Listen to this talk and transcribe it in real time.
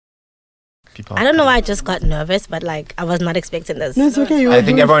people. I don't know why I just got nervous, but like I was not expecting this. No, it's okay. I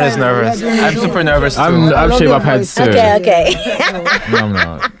think everyone is nervous. I'm super nervous too. I'm shaving my pants too. Okay. No, I'm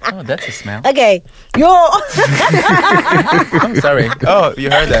not. Oh, that's a smell. Okay. Oh, sorry. Oh, you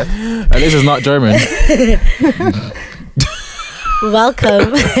heard that. At least it's not German.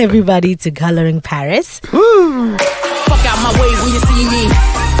 Welcome everybody to Coloring Paris. Woo. Fuck out my way when you see me.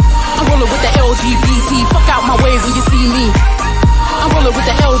 I'm rolling with the LGBT. Fuck out my way when you see me. I'm rolling with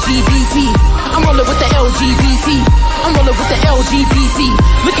the LGBT. I'm rolling with the LGBT. I'm rolling with the LGBT.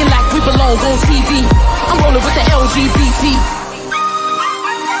 Looking like we belong on TV. I'm rolling with the LGBT.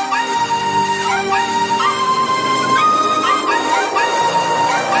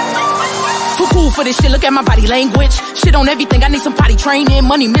 Cool for this shit, look at my body language. Shit on everything, I need some potty training.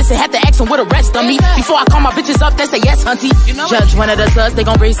 Money missing, had to ask them what the rest of me. Before I call my bitches up, they say yes, hunty. Judge one of the thugs, they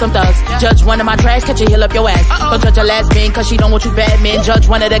gon' raise some thugs. Judge one of my trash, catch a heel up your ass. Don't judge a lesbian, cause she don't want you bad men.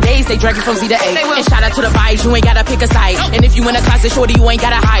 Judge one of the gays, they drag you from Z to A. And shout out to the vibes, you ain't gotta pick a side. And if you in a closet, shorty, you ain't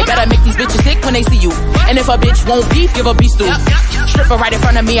gotta hide. Better make these bitches sick when they see you. And if a bitch won't beef, give a beef stew. Stripper right in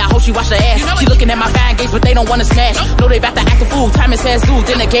front of me, I hope she wash her ass. She looking at my fine gays, but they don't wanna smash. Know they bout to act a fool, time is fast dude.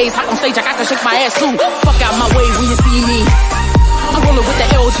 Then the gays hop on stage, I got to shake my ass too. Fuck out my way when you see me. I'm rolling with the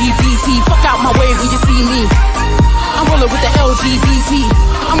LGBT. Fuck out my way when you see me. I'm rolling with the LGBT.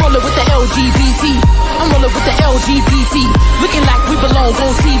 I'm rolling with the LGBT. I'm rolling with the LGBT. Looking like we belong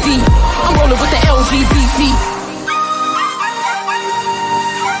on TV. I'm rolling with the LGBT.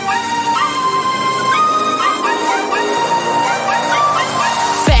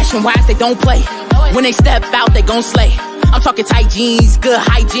 Fashion wise, they don't play. When they step out, they gon' slay. I'm talking tight jeans, good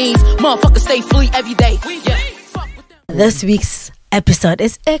hygiene. Motherfuckers stay fully every day. Yeah. This week's episode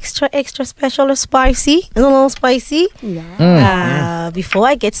is extra special or spicy. A little spicy. Yeah. Before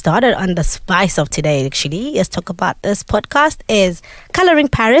I get started on the spice of today, actually, let's talk about this podcast is Coloring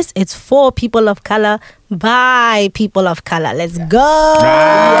Paris. It's for people of color by people of color. Let's go.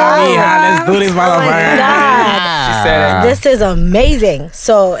 Let's do this, motherfucker. She said it. This is amazing.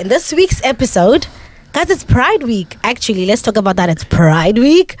 So in this week's episode, guys, it's Pride Week. Actually, let's talk about that. It's Pride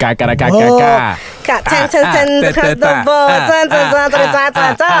Week. Across the board.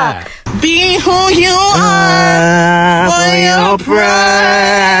 Be who you are for your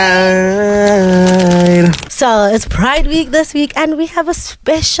pride. So it's Pride Week this week, and we have a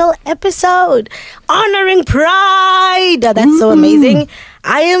special episode honoring Pride. That's so amazing.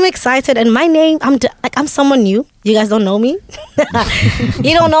 I am excited, and my name, I'm someone new. You guys don't know me.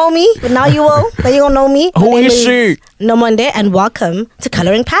 You don't know me, but now you will. Now you gonna know me. Who is she? Nomonde, and welcome to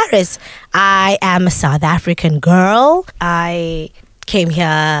Coloring Paris. I am a South African girl. I came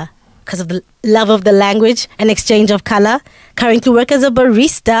here because of the love of the language and exchange of color. Currently work as a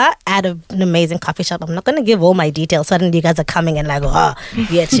barista at an amazing coffee shop. I'm not going to give all my details. Suddenly you guys are coming and like, oh,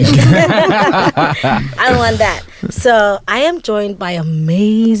 yeah, chill. I don't want that. So I am joined by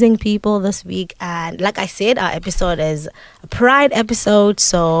amazing people this week. And like I said, our episode is a Pride episode.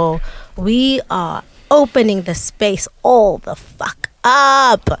 So we are opening the space all the fuck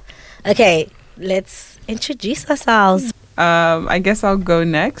up. Okay, let's introduce ourselves. I guess I'll go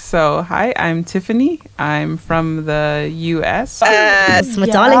next. So, hi, I'm Tiffany. I'm from the U.S. My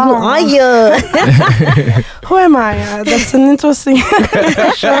darling, who are you? Who am I? That's an interesting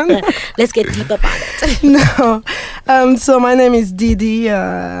question. Let's get deep about it. No. So my name is Didi,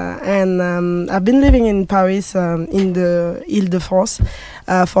 and I've been living in Paris, in the Ile-de-France,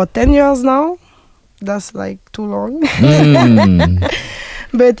 for 10 years now. That's like too long.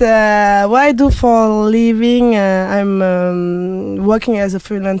 But what I do for a living, I'm working as a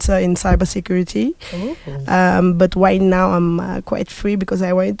freelancer in cybersecurity. But right now I'm quite free because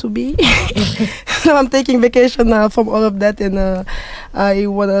I wanted to be. So I'm taking vacation from all of that, and I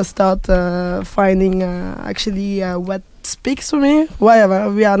want to start finding actually what speaks to me.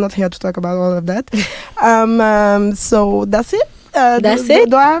 Whatever, we are not here to talk about all of that. So that's it. That's it?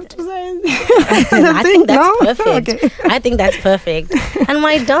 Do I have to say? I think that's perfect. Okay. I think that's perfect. And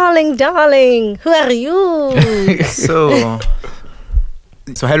my darling, who are you? So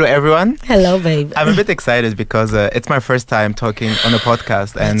hello everyone. Hello, babe. I'm a bit excited because it's my first time talking on a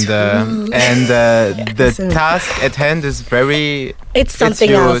podcast, and the task at hand is very. It's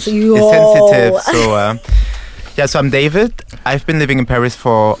something else. It's sensitive. So so I'm David. I've been living in Paris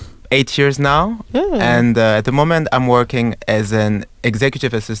for 8 years now, and at the moment I'm working as an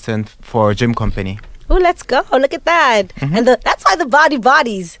executive assistant for a gym company. Oh, let's go. Look at that. And that's why the body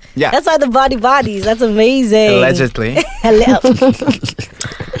bodies. Yeah. That's why the body bodies. That's amazing. Allegedly.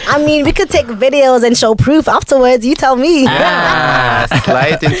 I mean, we could take videos and show proof afterwards. You tell me.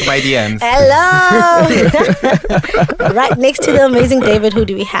 Slide into my DMs. Hello. Right next to the amazing David, who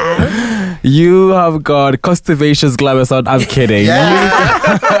do we have? You have got Conservation's Glamorous on. I'm kidding.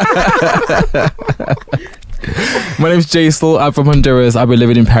 My name's Jaisal. I'm from Honduras. I've been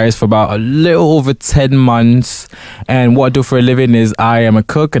living in Paris for about a little over 10 months. And what I do for a living is I am a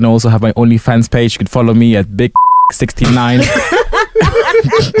cook and also have my OnlyFans page. You can follow me at Big69.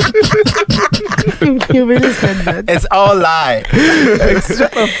 You really said that. It's all lie.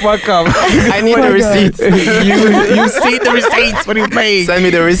 Shut the fuck up. I need the receipts. You see the receipts. What do you make? Send me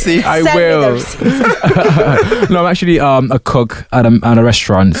the receipts. I Send me the will. receipts. No, I'm actually a cook at a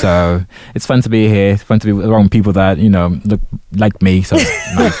restaurant, so it's fun to be here. It's fun to be around people that look like me. So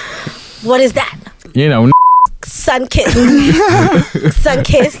nice. What is that? Sun-kissed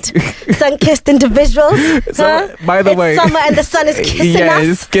individuals. So, by the It's way, summer and the sun is kissing us.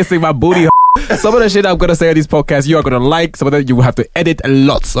 it's kissing my booty. Some of the shit I'm gonna say on these podcasts, you are gonna like. Some of them you will have to edit a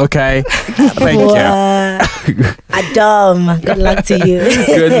lot. Okay, thank you. Adam, good luck to you.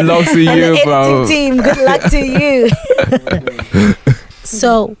 Good luck to And you, the bro. editing team, good luck to you.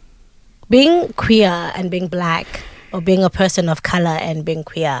 So, being queer and being black, or being a person of color and being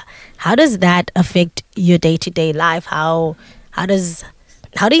queer, how does that affect your day-to-day life? How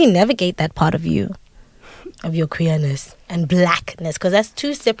do you navigate that part of you, of your queerness and blackness? Because that's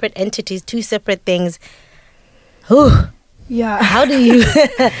two separate entities, two separate things. Ooh, Yeah. how do you?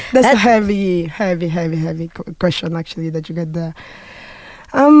 That's a heavy question actually that you get there.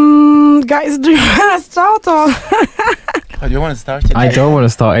 Guys, do you want to start or? Oh, do you want to start it? I don't want to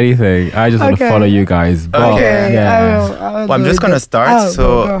start anything. I just want to Okay. follow you guys. But, Okay. yeah. I will Well, I'm do just it. gonna start.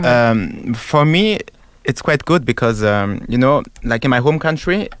 Go ahead. For me, it's quite good because like in my home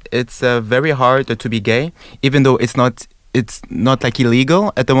country, it's very hard to be gay, even though it's not like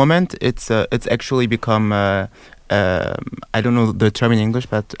illegal at the moment. It's actually become I don't know the term in English,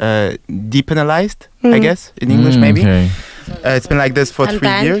 but depenalized, I guess in English maybe. Okay. It's been like this for And 3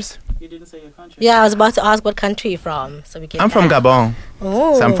 banned? years. Yeah, I was about to ask what country you're from, so we can. I'm from Gabon.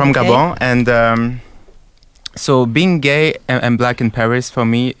 Oh, So I'm from okay. Gabon, and so being gay and black in Paris for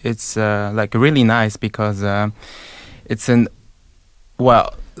me, it's like really nice because it's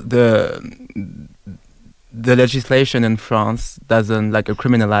the legislation in France doesn't like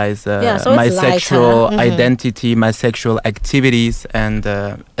criminalize Yeah, so my it's lighter. sexual Mhm. identity, my sexual activities, and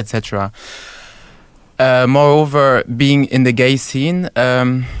etc. Moreover, being in the gay scene.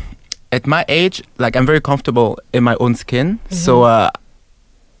 At my age, like I'm very comfortable in my own skin, so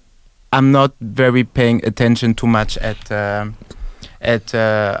I'm not very paying attention too much at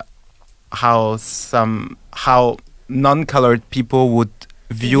how non-colored people would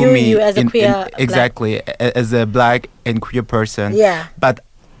view me you as a queer exactly as a black and queer person. Yeah. But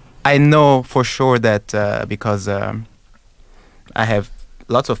I know for sure that because I have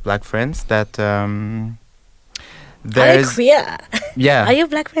lots of black friends that. Are you There's queer? yeah. Are your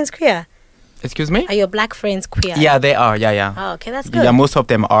black friends queer? Excuse me? Are your black friends queer? Yeah, they are. Yeah. Oh, okay, that's good. Yeah, most of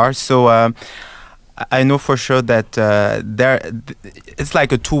them are. So I know for sure that it's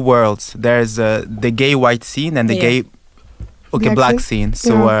like two worlds. There's the gay white scene and the Yeah. gay black scene.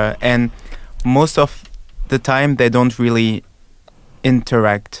 So and most of the time they don't really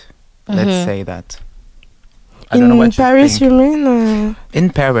interact. Let's say that. I don't know what you Paris, think. you mean?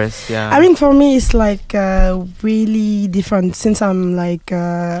 In Paris, yeah. I mean, for me, it's like really different since I'm like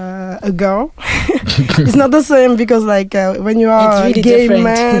a girl. It's not the same because like when you are It's really a gay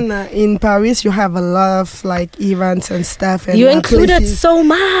different. man in Paris, you have a lot of like events and stuff. And You included places. so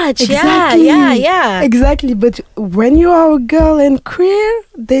much. Exactly. Yeah. Exactly, but when you are a girl and queer,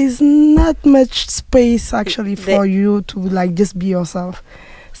 there's not much space actually for you to like just be yourself.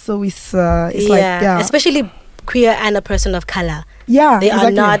 So it's like especially queer and a person of color. Yeah, There exactly.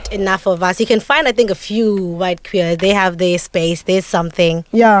 are not enough of us. You can find, I think, a few white queers. They have their space. There's something.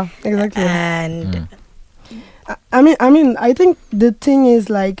 Yeah, exactly. And I mean, I think the thing is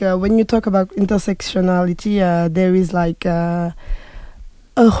like when you talk about intersectionality, there is like a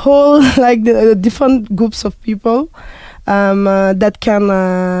whole like the different groups of people that can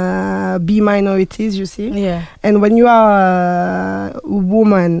be minorities. You see, yeah. and when you are a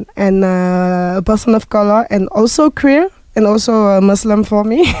woman and a person of color and also queer and also a Muslim for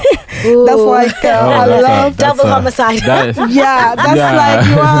me, that's Ooh. like I love. Double homicide. Yeah, that's like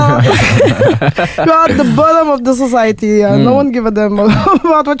you are at the bottom of the society. No one give a damn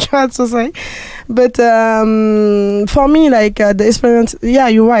about what you had to say. But for me, like the experience, yeah,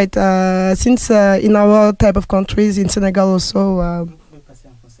 you're right. Since in our type of countries, in Senegal also,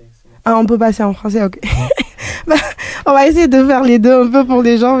 on peut passer en français, ok. On va essayer de faire les deux un peu pour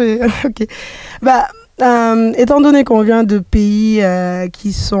les gens, mais ok. Étant donné qu'on vient de pays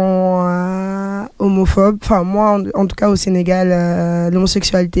qui sont homophobes, enfin moi en tout cas au Sénégal,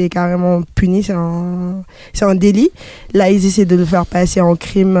 l'homosexualité est carrément punie, c'est un délit. Là ils essaient de le faire passer en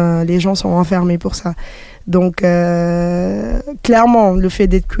crime, les gens sont enfermés pour ça. Donc clairement le fait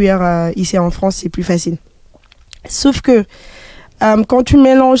d'être queer ici en France c'est plus facile. Sauf que quand tu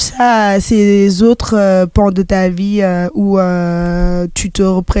mélanges ça à ces autres pans de ta vie où tu te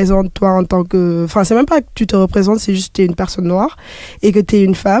représentes toi en tant que... Enfin, c'est même pas que tu te représentes, c'est juste que tu es une personne noire et que tu es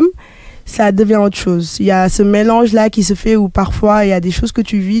une femme, ça devient autre chose. Il y a ce mélange-là qui se fait où parfois il y a des choses que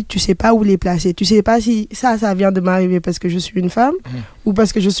tu vis, tu sais pas où les placer. Tu sais pas si ça vient de m'arriver parce que je suis une femme ou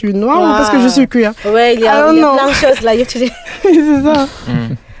parce que je suis une noire ou parce que je suis queer. Ouais, il y a plein de choses là. C'est ça.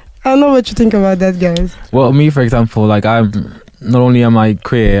 I don't know what you think about that, guys. Well, me, for example, like not only am I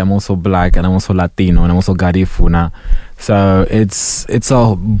queer, I'm also black and I'm also Latino and I'm also Garifuna. So it's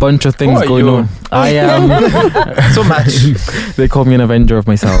a bunch of things going on. I am so much. They call me an avenger of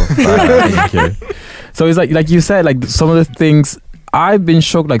myself. Thank you. So it's like you said, like some of the things I've been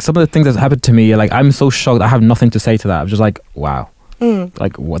shocked. Like some of the things that's happened to me, like I'm so shocked. I have nothing to say to that. I'm just like, wow.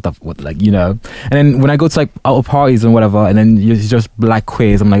 Like what, like, you know. And then when I go to like out parties and whatever, and then it's just black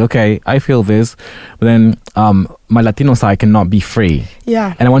queers, I'm like, okay, I feel this, but then my Latino side cannot be free.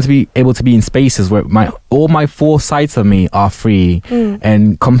 Yeah. And I want to be able to be in spaces where all my four sides of me are free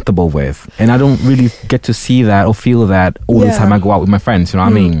and comfortable with, and I don't really get to see that or feel that all the time I go out with my friends. You know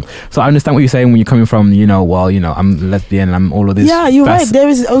what I mean? So I understand what you're saying when you're coming from, you know, well, you know, I'm lesbian and I'm all of this. Yeah, you're right. There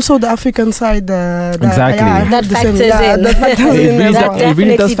is also the African side. Exactly. That factors in. It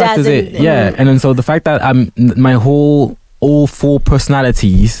really does factors it. Yeah, and then so the fact that my all four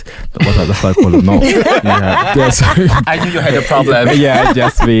personalities. That's what I call it. No. Yeah, sorry. I knew you had a problem. Yeah,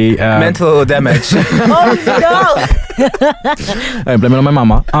 just be mental damage. Oh no! I blame it on my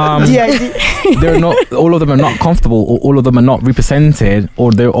mama. They're not. All of them are not comfortable, or all of them are not represented,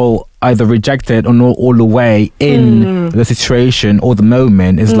 or they're all either rejected or not all the way in the situation or the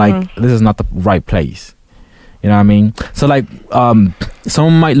moment. Is like this is not the right place. You know what I mean? So like,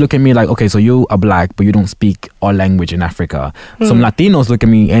 someone might look at me like, okay, so you are black, but you don't speak our language in Africa. Some Latinos look at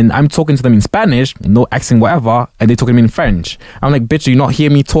me and I'm talking to them in Spanish, no accent, whatever, and they talking to me in French. I'm like, bitch, you not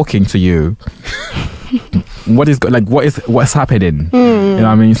hear me talking to you? What's happening? You know what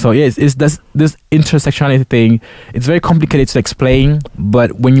I mean? So yeah, it's this intersectionality thing. It's very complicated to explain,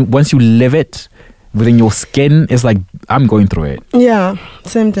 but once you live it within your skin, it's like I'm going through it. Yeah,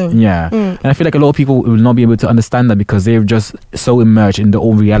 same thing. Yeah. And I feel like a lot of people will not be able to understand that because they're just so immersed in their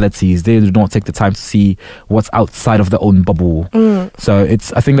own realities. They do not take the time to see what's outside of their own bubble. So I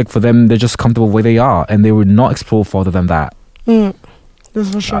think like for them, they're just comfortable where they are and they would not explore further than that.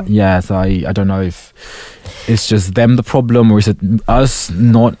 That's for sure. So I don't know if it's just them the problem, or is it us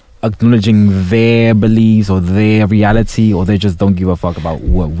not acknowledging their beliefs or their reality, or they just don't give a fuck about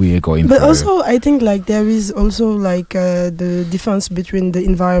what we're going through. But also I think like there is also like the difference between the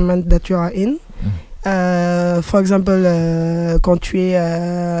environment that you are in. For example, quand tu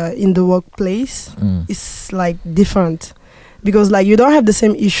es in the workplace, it's like different. Because like you don't have the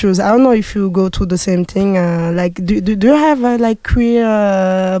same issues. I don't know if you go through the same thing. Like do you have like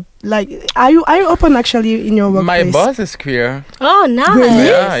queer? Like are you open actually in your workplace? My boss is queer. Oh, nice. Really?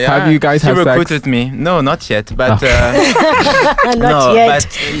 Yeah. Have you guys had sex? She recruited me. No, not yet. But not yet.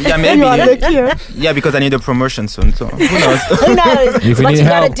 But yeah, maybe. Yeah, because I need a promotion soon. So who knows? Who knows? If you What need you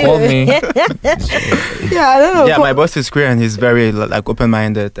gotta help, do? call me. Yeah, I don't know. Yeah, my boss is queer and he's very like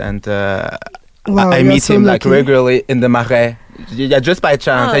open-minded, and Wow, I meet so him like lucky. regularly in the Marais. Yeah, just by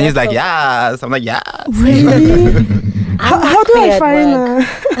chance, Oh, and he's that's like, so- yes. I'm like, yes. Really? How do I queer at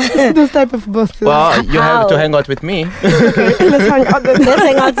find those type of bosses? Well, you have to How? hang out with me. Let's hang out then. Let's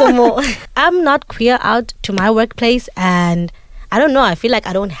hang out some more. I'm not queer out to my workplace, and I don't know. I feel like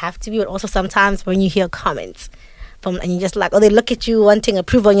I don't have to be, but also sometimes when you hear comments and you're just like, oh, they look at you wanting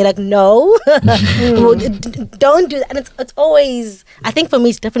approval, and you're like, no, well, don't do that. And it's always, I think for me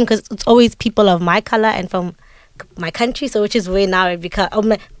it's different because it's always people of my color and from my country, so which is where now it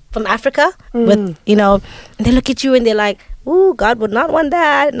becomes from Africa, with and they look at you and they're like, ooh, God would not want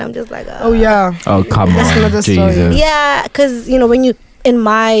that, and I'm just like, Oh yeah. Oh, come That's on, another story. Jesus. yeah, because when you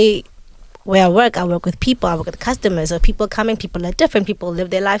where I work with people, I work with customers, so people coming, people are different, people live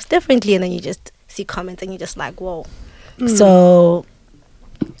their lives differently, and then you just see comments and you're just like, whoa. So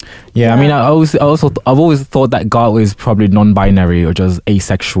Yeah, I mean, I've always thought that God is probably non-binary or just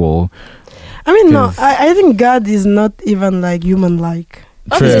asexual. I mean, no, 'Cause- I think God is not even like human-like.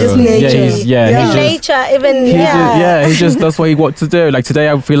 True. It's nature. He's nature, even he just does what he wants to do. Like today,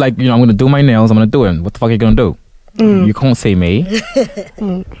 I feel like I'm gonna do my nails. I'm gonna do it. What the fuck are you gonna do? You can't say me.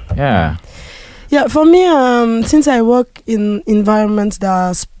 Yeah. Yeah, for me, since I work in environments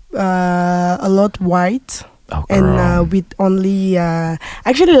that are a lot white and with only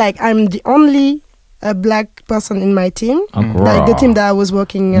actually like I'm the only black person in my team, like the team that I was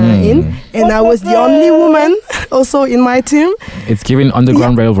working in, and I was the only woman also in my team. It's giving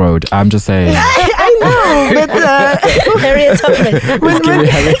Underground Railroad. I'm just saying. I know, but Harriet Tubman.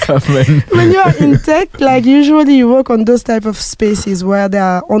 when you're in tech, like usually you work on those type of spaces where there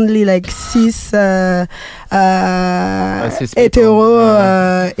are only like cis hétéro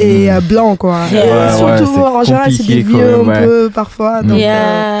et blanc quoi. Surtout en général c'est des vieux un peu parfois. Donc,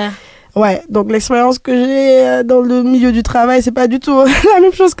 ouais, donc l'expérience que j'ai dans le milieu du travail, c'est pas du tout la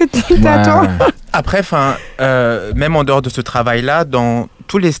même chose que t'as toi. Après, même en dehors de ce travail-là, dans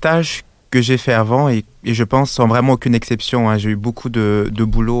tous les stages que j'ai fait avant, et je pense sans vraiment aucune exception, hein, j'ai eu beaucoup de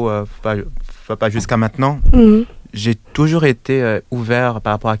boulot, pas jusqu'à maintenant. J'ai toujours été ouvert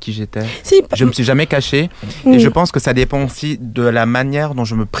par rapport à qui j'étais. Je me suis jamais caché. Et je pense que ça dépend aussi de la manière dont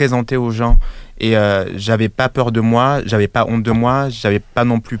je me présentais aux gens. Et j'avais pas peur de moi, j'avais pas honte de moi, j'avais pas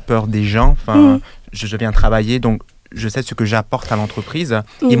non plus peur des gens. Enfin, je viens travailler, donc je sais ce que j'apporte à l'entreprise.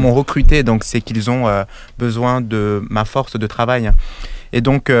 Ils m'ont recruté, donc c'est qu'ils ont besoin de ma force de travail. Et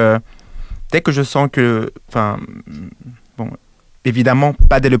donc, dès que je sens que, bon, évidemment,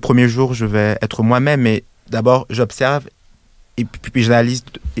 pas dès le premier jour, je vais être moi-même, mais d'abord, j'observe et puis j'analyse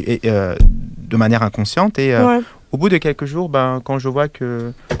de manière inconsciente. Et au bout de quelques jours, quand je vois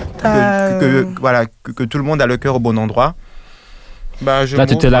que tout le monde a le cœur au bon endroit, là,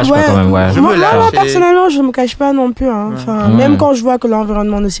 tu te lâches pas quand même, Je me lâche. Moi, personnellement, je me cache pas non plus. Hein. Enfin, même quand je vois que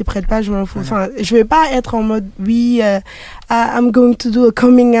l'environnement ne s'y prête pas, je m'en fous. Enfin, je vais pas être en mode I'm going to do a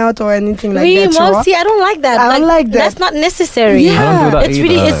coming out or anything like that. Well, see, I don't like that. I don't like that. That's not necessary. Yeah. I don't do that It's either.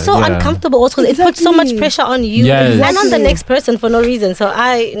 really, it's so uncomfortable also. It puts so much pressure on you and on the next person for no reason. So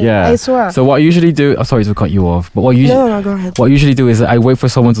I swear. So what I usually do, sorry to cut you off, but what no, go ahead. What I usually do is I wait for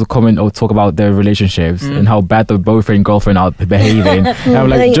someone to comment or talk about their relationships and how bad the boyfriend, girlfriend are behaving. And I'm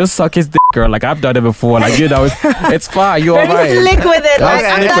like, just suck his dick, girl. Like, I've done it before. Like, it's fine. You're very alright. slick with it. Like,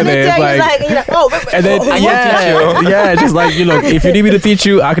 I'm I've slick done with it. it. Like, and then, just like, if you need me to teach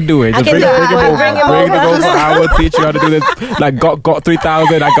you, I can do it. Just bring him over. Bring him over. I will teach you how to do this. Like, got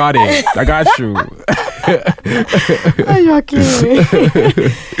 3,000. I got it. I got you. You're kidding me.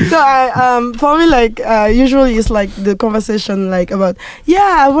 So for me, like usually it's like the conversation like about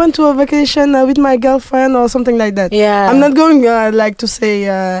I went to a vacation with my girlfriend or something like that. I'm not going like to say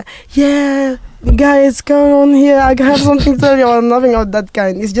guys, come on here, I have something to tell you or nothing of that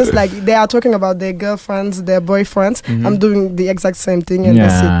kind. It's just like they are talking about their girlfriends, their boyfriends. I'm doing the exact same thing and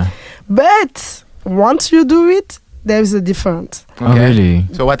that's it. But once you do it, there's a difference. Okay. Oh, really?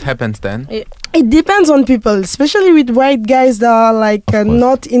 So what happens then? It depends on people, especially with white guys that are like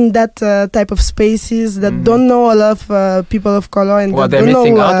not in that type of spaces, that don't know a lot of people of color and they're don't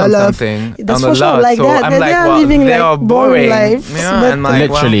missing know out on a lot something. That's on for sure. Like so that, they are living like boring lives. Yeah, and like,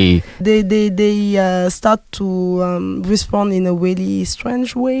 literally, they start to respond in a really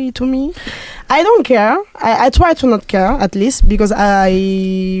strange way to me. I don't care. I try to not care, at least, because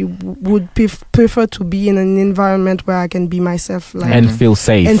I would prefer to be in an environment where I can be myself, like, and feel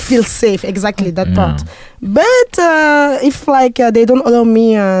safe. And feel safe, exactly that part. But if like they don't allow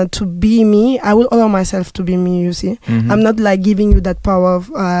me to be me, I will allow myself to be me. You see, I'm not like giving you that power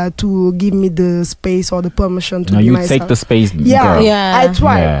to give me the space or the permission to be you myself. take the space. Girl. I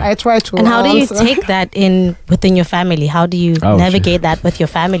try. Yeah. I try to. And how do you take that within your family? How do you navigate that with your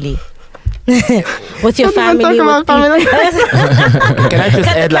family? With your family, with family. Can I just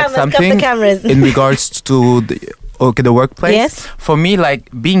add like something in regards to the workplace? Yes. For me, like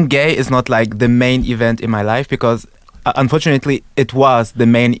being gay is not like the main event in my life, because unfortunately it was the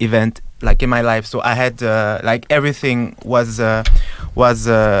main event like in my life. So I had like everything was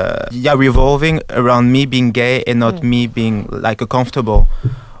revolving around me being gay and not me being like comfortable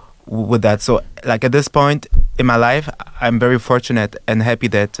with that. So like at this point in my life, I'm very fortunate and happy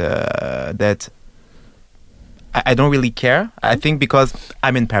that that I don't really care. I think because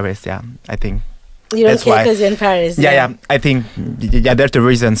I'm in Paris. Yeah, I think you don't care because you're in Paris. Yeah, I think that's the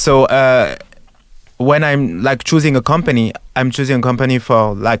reason. So when I'm like choosing a company, I'm choosing a company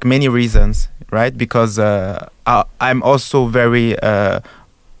for like many reasons, right? Because I'm also very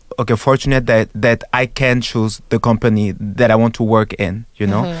fortunate that I can choose the company that I want to work in. You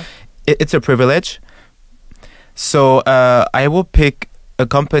know, it's a privilege. So I will pick a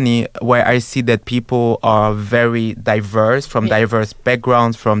company where I see that people are very diverse, from diverse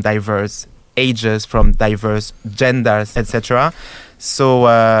backgrounds, from diverse ages, from diverse genders, etc. So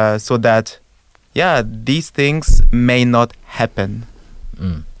that these things may not happen.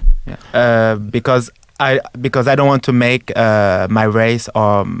 Because I don't want to make my race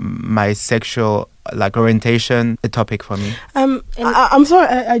or my sexual orientation a topic for me. I'm sorry,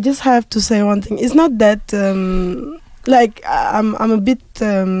 I just have to say one thing. It's not that I'm a bit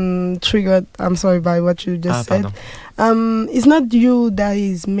triggered. I'm sorry by what you just said. It's not you that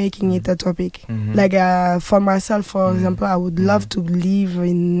is making it a topic. For myself, for example, I would love to live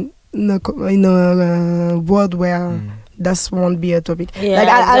in a world where that won't be a topic.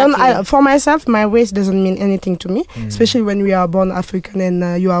 For myself, my race doesn't mean anything to me, especially when we are born African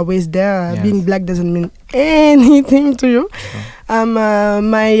and you are raised there. Being black doesn't mean anything to you.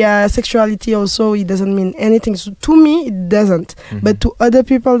 My sexuality also, it doesn't mean anything. So to me, it doesn't. But to other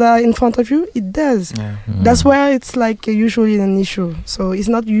people that are in front of you, it does. That's where it's usually an issue. So it's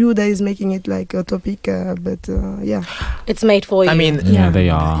not you that is making it like a topic, but it's made for you. I mean, they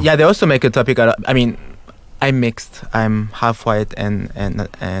are. Yeah, they also make a topic. I mean, I'm mixed. I'm half white and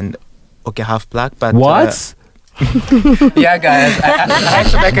half black. But what? Yeah, guys, I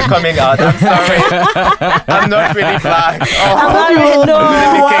have to make a coming out. I'm sorry. I'm not really black. I'm not really, no.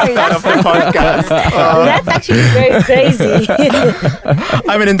 Out of the podcast. That's actually very crazy.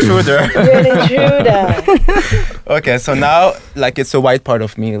 I'm an intruder. You're an intruder. Okay, so now it's a white part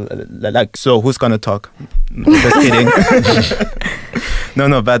of me. So who's gonna talk? Just kidding.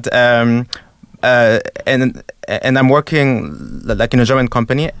 No, but and I'm working in a German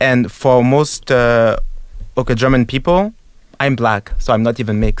company, and for most German people, I'm black, so I'm not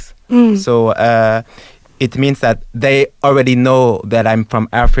even mixed. So it means that they already know that I'm from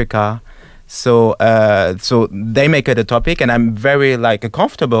Africa. So they make it a topic, and I'm very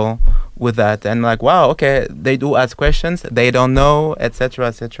comfortable with that. And wow, okay, they do ask questions, they don't know, etc.,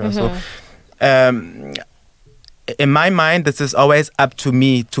 etc. So in my mind, this is always up to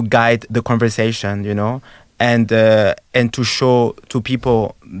me to guide the conversation, and to show to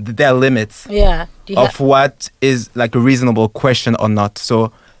people their limits of what is a reasonable question or not.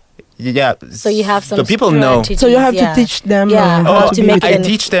 So so you have some. So people know. So you have to teach them. How to make I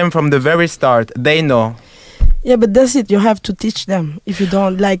teach them from the very start. They know. Yeah, but that's it. You have to teach them. If you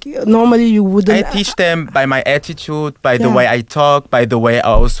don't, normally you wouldn't. I teach them by my attitude, by the way I talk, by the way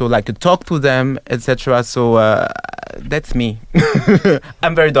I also like to talk to them, etc. So that's me.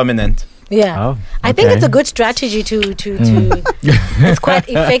 I'm very dominant. Yeah, oh, okay. I think it's a good strategy to it's quite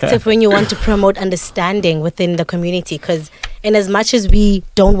effective when you want to promote understanding within the community, because in as much as we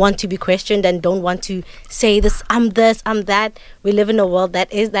don't want to be questioned and don't want to say this, I'm that, we live in a world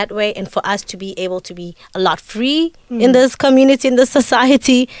that is that way, and for us to be able to be a lot free in this community, in this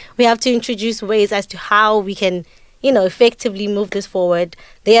society, we have to introduce ways as to how we can, effectively move this forward.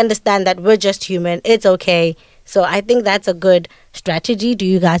 They understand that we're just human, it's okay. So I think that's a good strategy. Do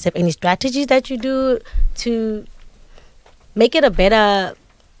you guys have any strategies that you do to make it a better,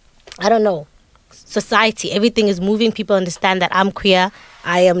 society? Everything is moving. People understand that I'm queer.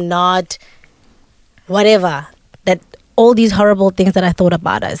 I am not whatever. That all these horrible things that I thought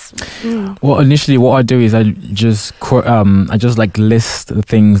about us. Well, initially what I do is I just list the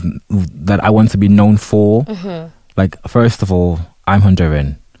things that I want to be known for. First of all, I'm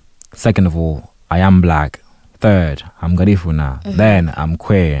Honduran. Second of all, I am black. Third, I'm Garifuna. Then I'm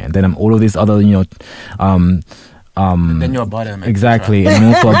queer. And then I'm all of these other, then you're a bottom. Exactly. And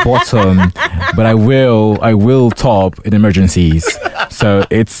I'm also a bottom. But I will top in emergencies. So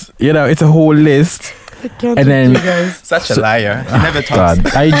it's a whole list. And then such a liar. He never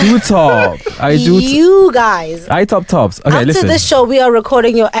tops. I do top. You guys. I top tops. Okay, after listen. this show, we are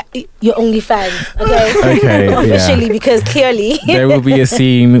recording your OnlyFans. Okay. Okay. Officially, because clearly there will be a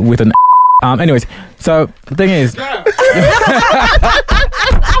scene with an. Anyways, so the thing is,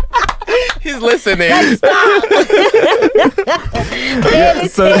 he's listening.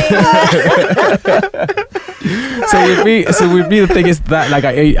 So with me, the thing is that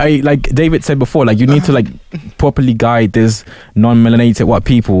I like David said before, you need to properly guide this non-melanated white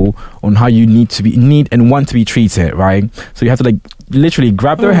people on how you need and want to be treated, right? So you have to literally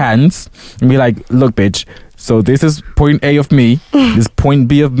grab their hands and be like, look, bitch. So this is point A of me, this is point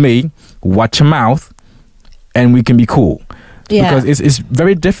B of me. Watch your mouth, and we can be cool. Because it's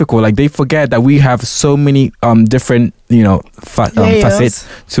very difficult. They forget that we have so many different facets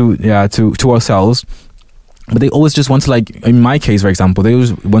to ourselves. But they always just want to in my case, for example, they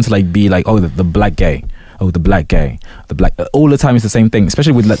always want to be the black gay. Oh, the black gay, the black. All the time it's the same thing,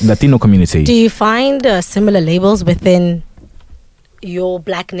 especially with Latino community. Do you find similar labels within your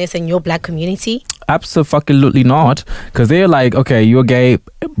blackness and your black community? Absolutely not, because they're like, okay, you're gay,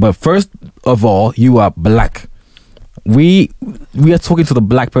 but first of all, you are black. We are talking to the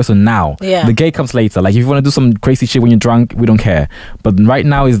black person now. Yeah. The gay comes later. Like if you want to do some crazy shit when you're drunk, we don't care. But right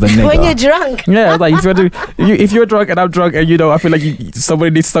now is the nigga. When you're drunk. Yeah, like if you're drunk and I'm drunk and I feel like somebody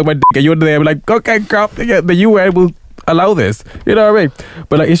needs to suck my dick and you're there, I'm like, okay, crap, the UN will allow this. You know what I mean?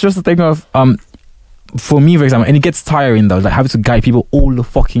 But like it's just a thing of for me, for example, and it gets tiring though, like having to guide people all the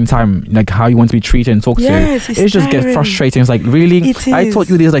fucking time, like how you want to be treated and talked to. It just gets frustrating. It's like, really? I taught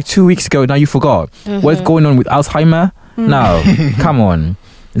you this like 2 weeks ago, now you forgot. What's going on with Alzheimer? No, come on.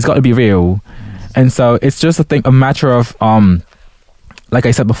 It's got to be real. And so it's just a matter of like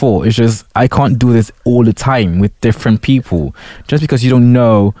I said before, it's just I can't do this all the time with different people. Just because you don't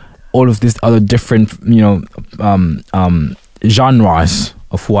know all of these other different, genres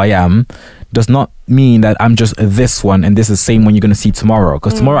of who I am does not mean that I'm just this one and this is the same one you're going to see tomorrow.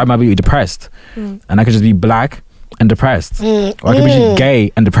 Because tomorrow I might be depressed and I could just be black and depressed, or I could be just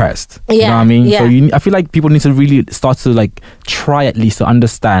gay and depressed. You know what I mean? So I feel like people need to really start to like try at least to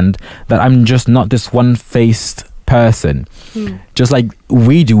understand that I'm just not this one-faced person, just like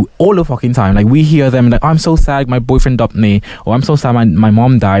we do all the fucking time. Like we hear them like, I'm so sad my boyfriend dumped me, or I'm so sad my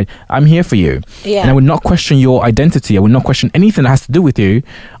mom died. I'm here for you. And I would not question your identity. I would not question anything that has to do with you,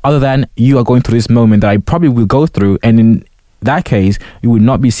 other than you are going through this moment that I probably will go through, and in that case you would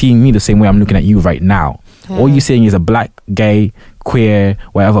not be seeing me the same way I'm looking at you right now. All you're seeing is a black, gay, queer,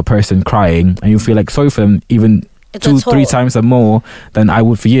 whatever person crying, and you feel like sorry for them even 2-3 times or more than I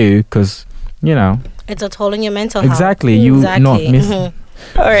would for you, because it's a toll on your mental health. Exactly. You not miss. All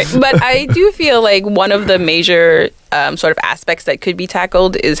right. But I do feel like one of the major sort of aspects that could be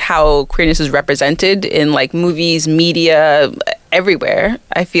tackled is how queerness is represented in like movies, media, everywhere.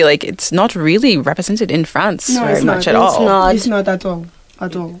 I feel like it's not really represented in France very much at all. It's not at all. I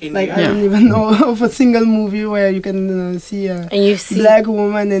don't even know of a single movie where you can see a black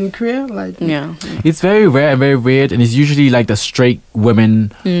woman and queer. Like, it's very rare and very weird, and it's usually like the straight women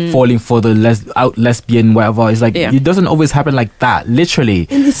falling for the lesbian whatever. It's like it doesn't always happen like that, literally.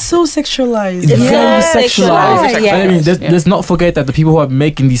 And it's so sexualized. It's very sexualized. Yes. I mean, let's not forget that the people who are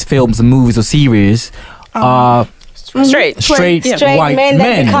making these films and movies or series are straight white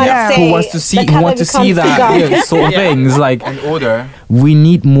men who want to see that sort of things. Like, in order, we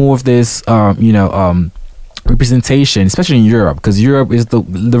need more of this representation, especially in Europe, because Europe is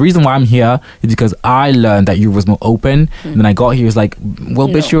the reason why I'm here is because I learned that Europe was more open, and then I got here, it's like, well,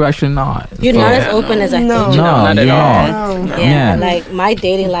 bitch, you're actually not. You're not as open as I thought. No, not at all. Yeah, like my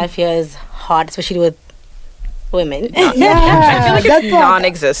dating life here is hard, especially with women. I feel like it's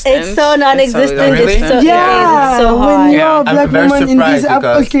non-existent. It's so non-existent. Really? It's so hard. When you're a black woman in these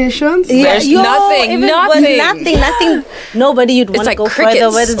applications, there's nothing. Nobody you'd want to go further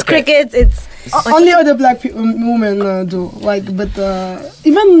with. It's crickets. It's only other black women do. Like, but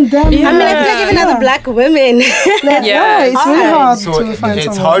even them. I mean, I feel like even other black women. It's really hard to find it's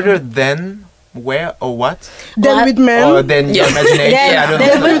someone. harder than where or what? Then with men. Or then your imagination. I don't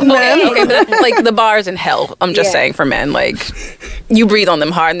know. With men. Okay, but like the bars in hell, I'm just saying, for men, like you breathe on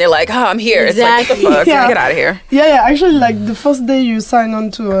them hard and they're like, oh, I'm here. Exactly. It's like, what the fuck? Get out of here. Yeah. Actually, like the first day you sign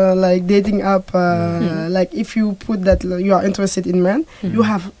on to like dating app, like if you put that you are interested in men, you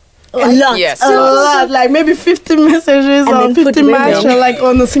have a lot. Yes. A lot, like maybe 50 messages or 50 matches like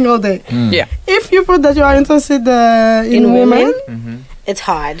on a single day. Yeah. If you put that you are interested in women, it's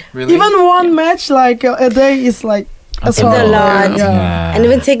hard. Really? even one match like a day is like It's a lot. And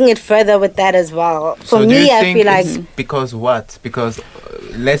even taking it further with that as well. For so me, I feel like... because what? Because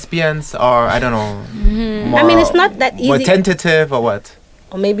lesbians are, I don't know, more, I mean, it's not that easy. more tentative or what?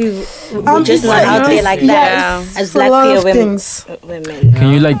 Or maybe we're just not out there like that as black queer women.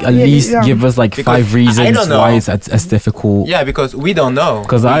 Can you like at least give us like 5 reasons why it's as difficult? Yeah, because we don't know.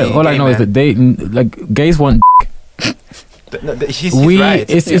 Because all I know is that they like gays want. He's right.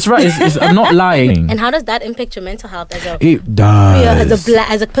 It's right. I'm not lying. And how does that impact your mental health as a it does.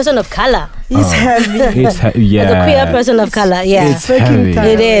 as a person of color? It's heavy. It's yeah. As a queer person of color, It's heavy.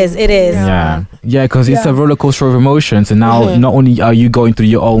 It is. Yeah, because it's a roller coaster of emotions, and now not only are you going through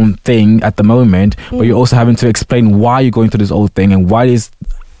your own thing at the moment, but you're also having to explain why you're going through this whole thing and why this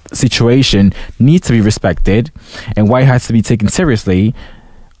situation needs to be respected and why it has to be taken seriously.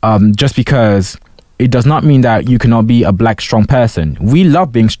 Just because. It does not mean that you cannot be a black strong person. We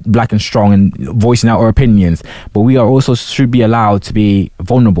love being black and strong and voicing out our opinions, but we are also should be allowed to be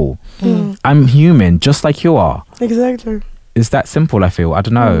vulnerable. I'm human, just like you are. Exactly. It's that simple, I feel. I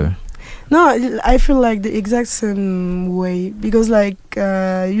don't know. No, I feel like the exact same way. Because like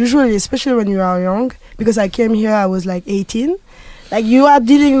usually, especially when you are young, because I came here, I was like 18. like you are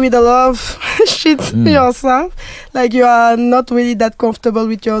dealing with a lot of shit yourself. Like you are not really that comfortable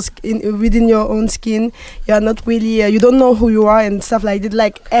with your skin, within your own skin. You are not really, you don't know who you are and stuff like that.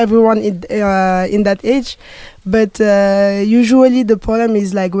 Like everyone in that age. But usually the problem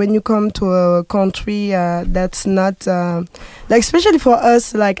is like when you come to a country that's not like, especially for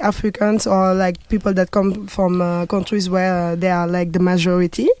us like Africans or like people that come from countries where they are like the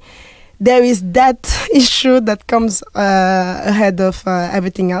majority. There is that issue that comes ahead of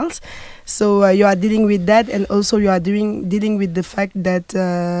everything else. So you are dealing with that, and also you are dealing with the fact that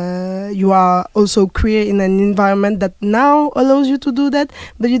you are also queer in an environment that now allows you to do that,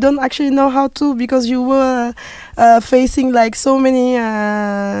 but you don't actually know how to, because you were facing like so many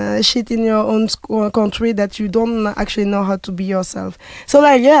shit in your own country that you don't actually know how to be yourself. So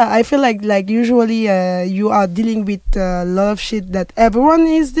like, yeah, I feel like usually you are dealing with a lot of shit that everyone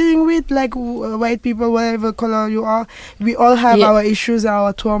is dealing with, like white people, whatever color you are. We all have our issues,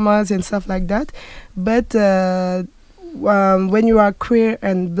 our traumas and stuff like that. But when you are queer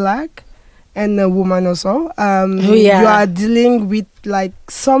and black and a woman also, you are dealing with like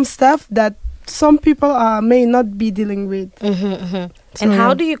some stuff that some people may not be dealing with. So, and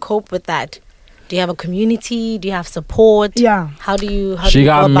how do you cope with that? Do you have a community? Do you have support? Yeah. How do you go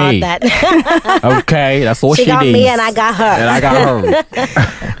got about me. that? Okay, that's all she got needs. me and I got her. And I got her.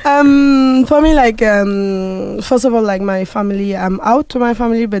 For me, like, first of all, like my family, I'm out to my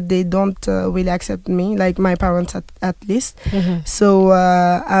family, but they don't really accept me, like my parents at least. So,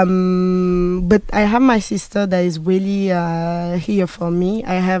 but I have my sister that is really here for me.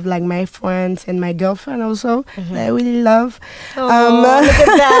 I have like my friends and my girlfriend also that I really love. Oh, look at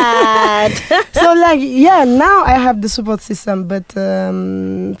that. So like, yeah, now I have the support system, but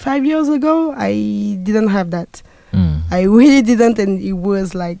 5 years ago I didn't have that. I really didn't, and it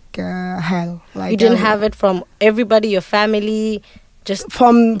was like hell. Like, you didn't have it from everybody, your family, just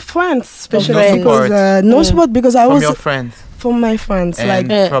from friends, especially no because support. no support, because I From was your friends. from my friends, And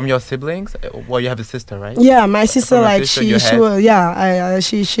like from your siblings? Well, you have a sister, right? yeah, my sister, From your like sister you she had? was, yeah,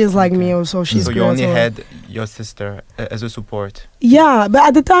 she's like me also. She's So you queer only as well. had your sister as a support. Yeah, but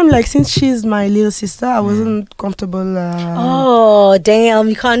at the time, like since she's my little sister, I wasn't comfortable. oh damn,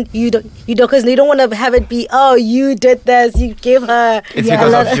 you don't, because they don't want to have it be, oh, you did this, you gave her. It's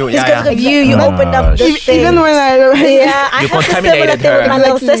because of you. It's Yeah, because yeah. of you opened up this thing. Even when I I You had the similar contaminated thing with my her.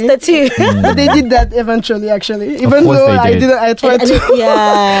 little sister too. they did that eventually, actually. Even course though they I did. didn't, I tried to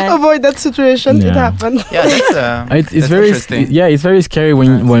Yeah. avoid that situation. It Yeah. happened. Yeah, that's It's very interesting. it's very scary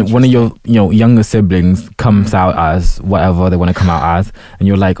when one of your younger siblings comes out as whatever they want to come out as, and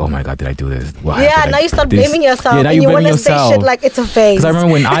you're like, oh my god, did I do this? Why Yeah, did I now you start do this? blaming yourself, Yeah, now and you're you want blaming to say yourself. shit like it's a phase. Because I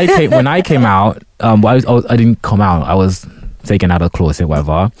remember when I came out, I didn't come out. I was taken out of the closet,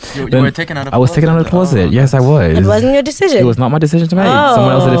 whatever. You Then were taken out of I was taken out of the closet. Oh. Yes, I was. It wasn't your decision. It was not my decision to make.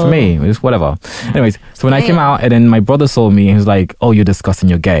 Someone else did it for me. It was whatever. Anyways, so when I came out, and then my brother saw me, and he was like, "Oh, you're disgusting.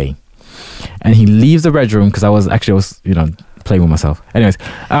 You're gay." And he leaves the bedroom because I was playing with myself. Anyways,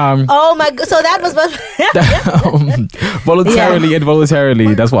 oh my god! So that was voluntarily,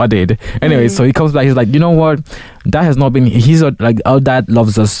 involuntarily, that's what I did. Anyways, so he comes back. He's like, you know what? That has not been. He's like, our dad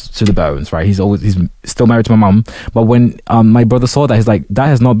loves us to the bones, right? He's still married to my mom. But when my brother saw that, he's like, that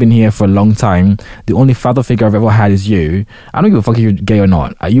has not been here for a long time. The only father figure I've ever had is you. I don't give a fuck if you're gay or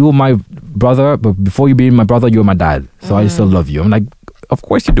not. You were my brother, but before you being my brother, you were my dad. So I still love you. I'm like, of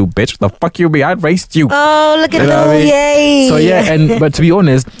course you do, bitch. What the fuck you mean? I raised you. Oh, look at You know what I mean? Yay! So yeah, but to be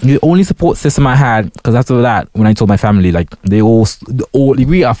honest, the only support system I had, because after that, when I told my family, like they all,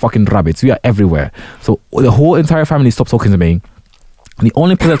 we are fucking rabbits. We are everywhere. So the whole entire family stopped talking to me. And the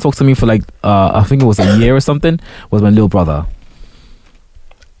only person that talked to me for like, I think it was a year or something, was my little brother.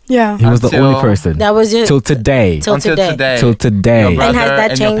 Yeah. He was the Until- only person. That was your Till today. till Until today. today. Till today. Your And has brother that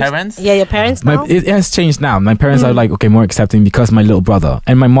and changed? your parents? Yeah, your parents now. It has changed now. My parents are like, okay, more accepting because my little brother.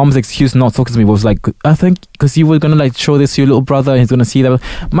 And my mom's excuse not talking to me was like, I think because you were gonna like show this to your little brother, and he's gonna see that.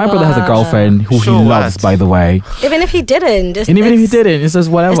 My brother has a girlfriend who Sure he loves, what? by the way. Even if he didn't, And even if he didn't, it's just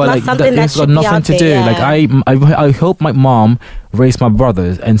whatever. it's not Like something that it's got should be nothing out to do. there, Like yeah. I hope my mom raised my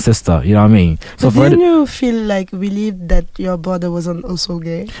brothers and sister. You know what I mean? So But for didn't you feel like relieved that your brother wasn't also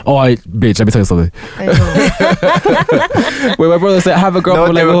gay? bitch, let me tell you something. I know. When my brother said I have a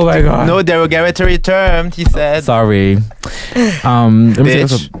girlfriend, like, oh my god. No derogatory term, he said. Sorry. Let me tell you Bitch.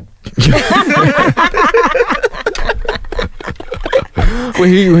 something. When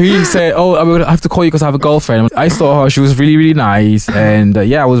he said, "Oh, I'm gonna have to call you because I have a girlfriend." I saw her; she was really, really nice, and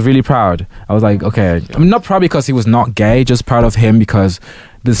I was really proud. I was like, "Okay." I'm not proud because he was not gay, just proud of him because,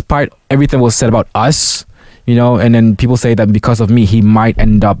 despite everything was said about us, you know, and then people say that because of me he might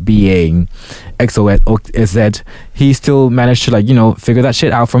end up being X or Z. He still managed to, like, you know, figure that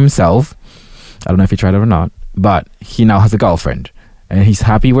shit out for himself. I don't know if he tried it or not, but he now has a girlfriend and he's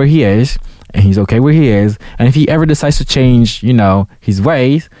happy where he is and he's okay where he is. And if he ever decides to change, you know, his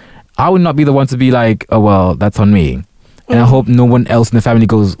ways, I would not be the one to be like, oh well, that's on me. And I hope no one else in the family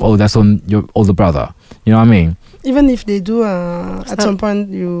goes, oh, that's on your older brother. You know what I mean? Even if they do, at some point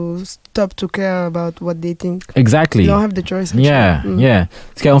you stop to care about what they think. Exactly. You don't have the choice. Actually. Yeah.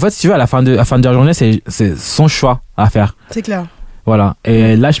 Parce qu'en fait, si tu veux, à la fin de la journée, c'est son choix à faire. C'est clair. Voilà.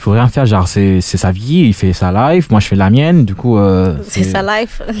 Et là, je peux rien faire. Genre, c'est sa vie, il fait sa life, moi je fais la mienne. Du coup, c'est sa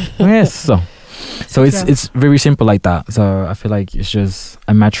life. Ouais, c'est ça. So it's very simple like that. So I feel like it's just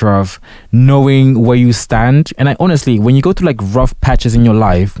a matter of knowing where you stand. And honestly, when you go through like rough patches in your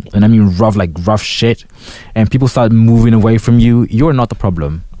life, and I mean rough shit, and people start moving away from you, you're not the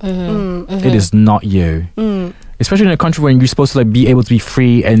problem. It is not you. Especially in a country where you're supposed to like be able to be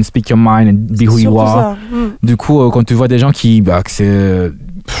free and speak your mind and be who you are. Du coup, quand tu vois des gens qui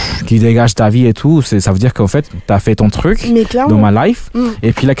dégagent ta vie et tout, ça veut dire qu'en fait t'as fait ton truc dans ma life,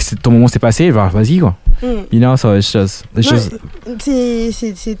 et puis là que ton moment s'est passé, vas-y quoi. You know, so it's just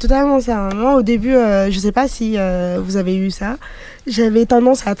c'est totalement ça. Moi au début, je sais pas si vous avez eu ça, j'avais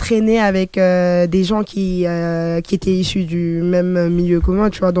tendance à traîner avec des gens qui étaient issus du même milieu que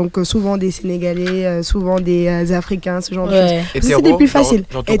moi, tu vois, donc souvent des Sénégalais, souvent des Africains, ce genre de choses. C'était plus facile.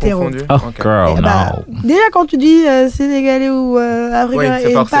 Hétéro. Oh girl, no. Déjà quand tu dis Sénégalais ou Africain,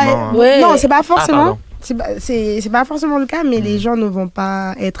 c'est forcément. Non, c'est pas forcément. C'est pas forcément le cas, mais les gens ne vont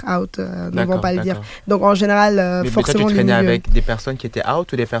pas être out, ne vont pas le dire. Donc en général, forcément. Mais tu traînais avec des personnes qui étaient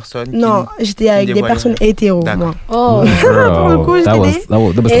out ou des personnes qui... Non, j'étais avec des personnes hétéros, moi. Oh, pour le coup, that was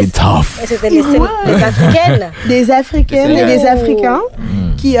tough. C'était les Africaines. Des Africaines et des Africains,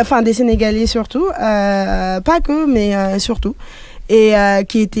 enfin des Sénégalais surtout, pas que, mais surtout. Et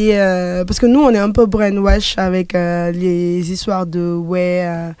qui était parce que nous on est un peu brainwash avec les histoires de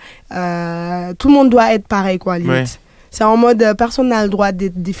tout le monde doit être pareil quoi, limite. C'est en mode personne n'a le droit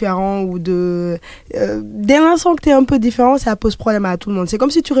d'être différent ou de dès l'instant que t'es un peu différent, ça pose problème à tout le monde. C'est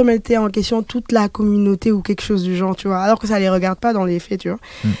comme si tu remettais en question toute la communauté ou quelque chose du genre, tu vois, alors que ça les regarde pas dans les faits, tu vois.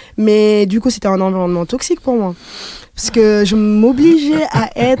 Mais du coup c'était un environnement toxique pour moi. Parce que je m'obligeais à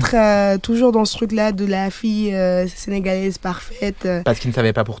être toujours dans ce truc-là de la fille sénégalaise parfaite. Parce qu'ils ne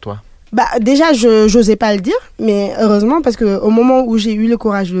savaient pas pour toi. Bah, déjà, je n'osais pas le dire, mais heureusement, parce qu'au moment où j'ai eu le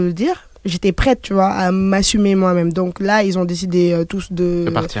courage de le dire, j'étais prête, tu vois, à m'assumer moi-même. Donc là, ils ont décidé tous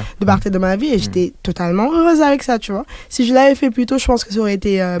de partir de ma vie et j'étais totalement heureuse avec ça, tu vois. Si je l'avais fait plus tôt, je pense que ça aurait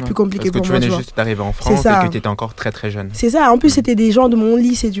été plus compliqué pour moi. Parce que tu venais juste d'arriver en France et que tu étais encore très très jeune. C'est ça. En plus, c'était des gens de mon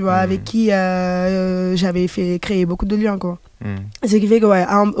lycée, tu vois, avec qui j'avais créé beaucoup de liens, quoi. Ce qui fait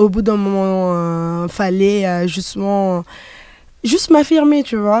que, au bout d'un moment, fallait justement... juste m'affirmer,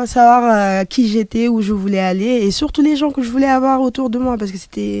 tu vois, savoir qui j'étais, où je voulais aller et surtout les gens que je voulais avoir autour de moi parce que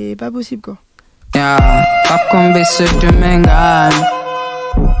c'était pas possible quoi.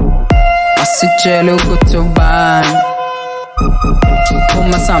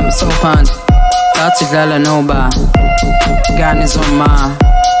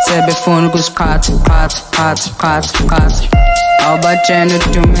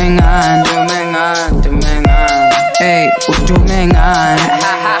 Hey, udumengan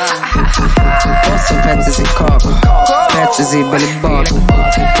Boso petzi kok Petzi belly bok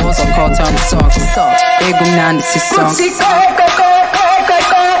Boso kota msok Egum nandi si song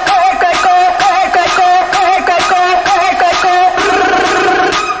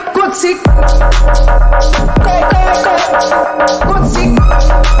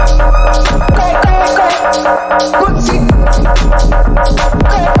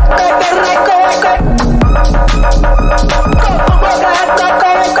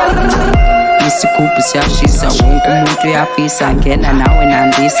Isikupi siyashisa wonke umuntu uyafisa ngena nawe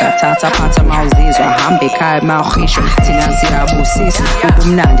nandisa thatha phatha mawuzizwa hambe ekhaya mawuhisho thina siyabusisa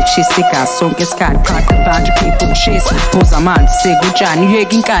ubumnandi kushisa igazi sonke isikhathi qhaqa ibhanti phipha ukushisa phuza amanzi sekutshani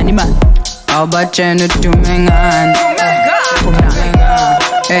uyeka inkani mani awubatshena udumengani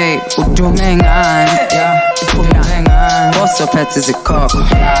hey udumengani udumengani boso phethe izikhokho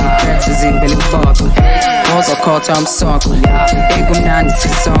phethe izibeli bokho bozo khotha umsokho ekumnandi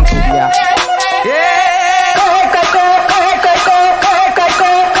sisonke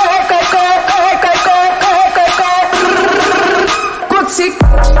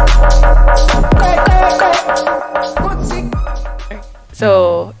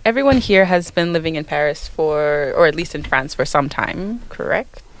So everyone here has been living in Paris or at least in France for some time,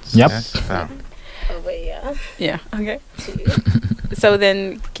 correct? Yep. Yeah. Okay. So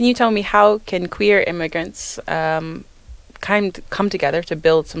then, can you tell me how can queer immigrants come together to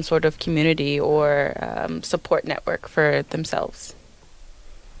build some sort of community or support network for themselves?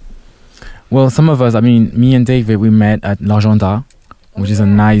 Well, some of us, I mean, me and David, we met at L'Agenda, which is a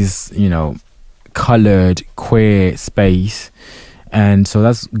nice, colored queer space. And so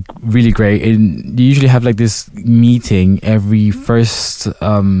that's really great. And you usually have like this meeting every first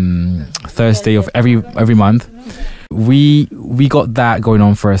Thursday of every month. We got that going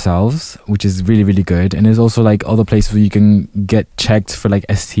on for ourselves, which is really, really good. And there's also like other places where you can get checked for like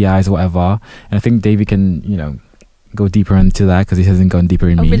STIs or whatever. And I think David can, go deeper into that because he hasn't gone deeper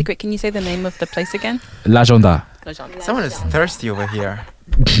in me. Really quick, can you say the name of the place again? L'Agenda. Someone is thirsty over here.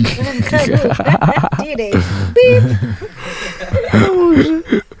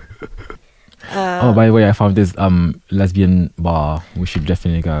 Oh, by the way, I found this lesbian bar. We should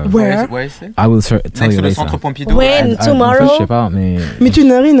definitely go. Where? Where is it? I will tell Next you to le later. Centre Pompidou. When? Tomorrow? Je sais pas, mais...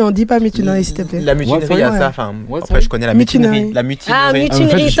 Mutinerie, non, dis pas mutinerie, s'il te plaît. La mutinerie, il y a ça. Enfin, après, je connais la mutinerie. La mutinerie.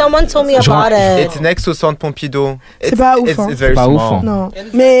 Mutinerie. Someone told me about it. It's next to Centre Pompidou. C'est pas ouf, hein. It's very pas ouf, small. hein. Non.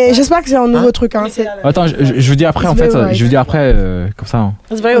 Mais j'espère que c'est un nouveau truc. Hein. Attends, je vous dis après, en fait. Je vous dis après, comme ça. Hein.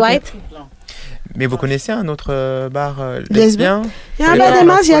 It's very white. Mais vous connaissez un autre bar lesbien? lesbien? Il y a un bar des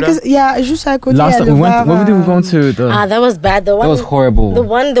masses, il y a juste à côté. Last il y a time le we went, bar, what did we go to? That was bad. That was horrible. The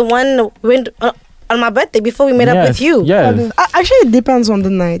one went on my birthday before we met up with you. Yes. Actually, it depends on the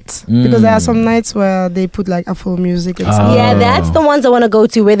night. Because there are some nights where they put like Afro music and stuff. Yeah, that's the ones I want to go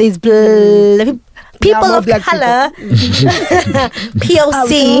to where there's people of color,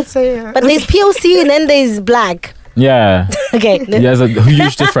 POC, but there's POC and then there's black. Yeah. Okay. There's a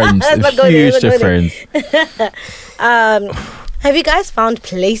huge difference. Huge difference. Have you guys found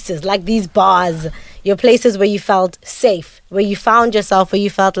places like these bars, your places where you felt safe, where you found yourself, where you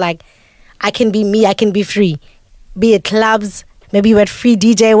felt like, I can be me, I can be free? Be it clubs, maybe you had free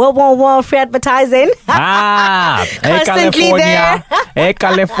DJ, free advertising. Hey California, hey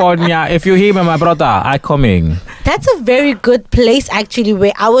California. If you hear me, my brother, I coming. That's a very good place actually,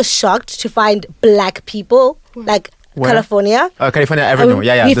 where I was shocked to find black people, like Where? California. California Avenue,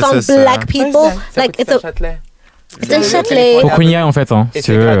 yeah. We This found is, black people, like it's a Châtelet. C'est un Châtelet. Faut qu'on y aille en fait, hein. Et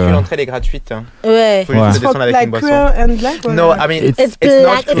c'est gratuit, l'entrée elle est gratuite. Ouais. Faut juste descendre avec une Like boisson. queer and black? No, I mean It's not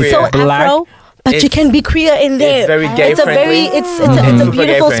black. queer. It's so Afro, but you can be queer in there. It's very gay It's a very, friendly. it's a Super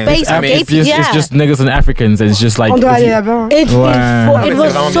beautiful gay friendly. space. I for mean, gay It's just, people. it's just niggas and Africans, and it's just like. On doit if aller you- là-bas. It mais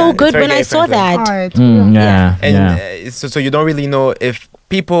was c'est vraiment so bien. good It's very when I gay saw friendly. that. Yeah, And yeah. so you don't really know if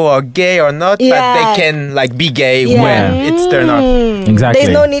people are gay or not, Yeah. but they can like be gay Yeah. when it's turned off. Exactly.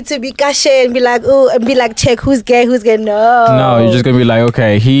 There's no need to be caché and be like, oh, and be like, check who's gay, who's gay. No. No, you're just gonna be like,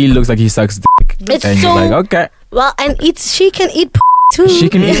 okay, he looks like he sucks dick, It's and so you're like, okay, well, and she can eat too. she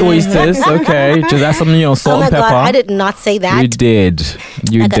can eat oysters. Okay, just add some, salt Oh my and pepper. god, I did not say that. You did.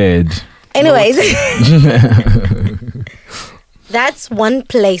 You Okay. did. Anyways, that's one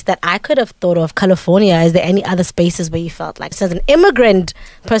place that I could have thought of. California. Is there any other spaces where you felt like, as an immigrant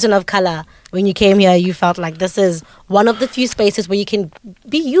person of color, when you came here, you felt like this is one of the few spaces where you can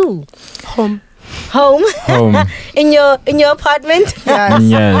be you? Home. Home. in your apartment. Yes.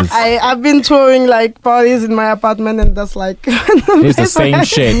 Yes. I've been touring like parties in my apartment, and that's like It's the same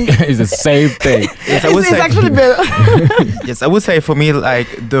shit. It's the same thing. Yes, I would it's say, actually better. yes, I would say for me,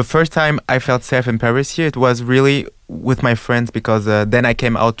 like the first time I felt safe in Paris here, it was really with my friends because then I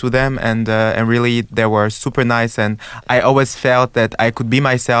came out to them and really they were super nice, and I always felt that I could be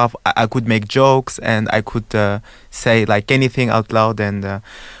myself. I could make jokes and I could say like anything out loud and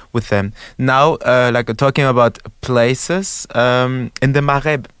with them. Now, like talking about places in the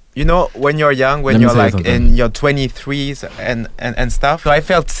Maghreb. You know, when you're young, when Let me you're tell you like something. in your 23s and stuff. So I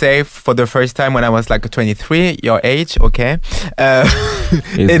felt safe for the first time when I was like 23, your age, okay?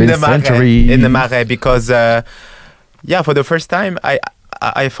 It's in been the Marais, centuries. in the Marais, because yeah, for the first time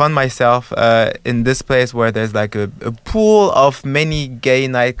I found myself in this place where there's like a pool of many gay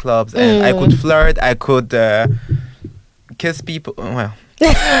nightclubs, and I could flirt, I could kiss people. Well,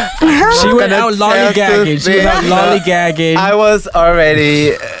 She went out lollygagging. She was out lollygagging. I was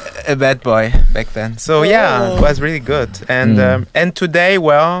already a bad boy back then, so yeah, it was really good. And today,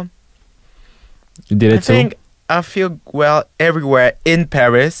 well, You did I it too. think I feel well everywhere in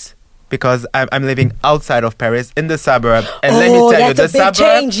Paris because I'm living outside of Paris in the suburb. And let me tell you, the that's a big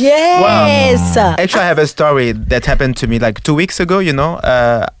suburb. change. Yes. Actually, I have a story that happened to me like 2 weeks ago. You know,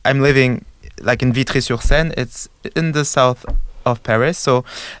 I'm living like in Vitry-sur-Seine. It's in the south of Paris. So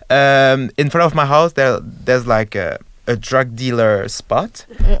in front of my house, there's like a drug dealer spot.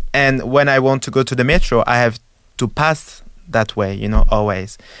 And when I want to go to the metro, I have to pass that way, you know,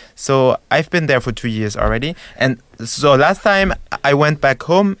 always. So I've been there for 2 years already. And so last time I went back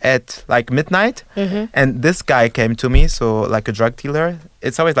home at like midnight, and this guy came to me, so like a drug dealer.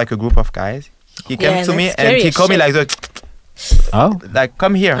 It's always like a group of guys. He came to me and he called me like, like,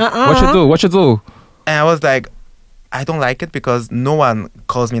 come here. What you do? And I was like, I don't like it because no one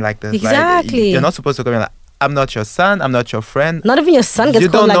calls me like this. Exactly. Like, you're not supposed to call me like, I'm not your son, I'm not your friend. Not even your son gets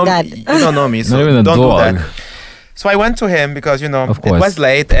called like that. You don't know me, so Not even a don't dog. do that. So I went to him because, you know, Of it course. was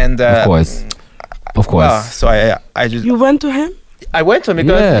late and... Of course. Well, so I just... You went to him? I went to him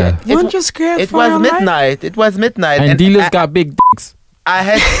because... Yeah. Weren't you scared It for was your life? midnight. It was midnight. And dealers got big dicks. I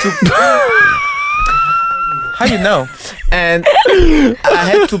had to... How you know? And I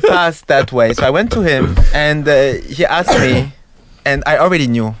had to pass that way. So I went to him and he asked me, and I already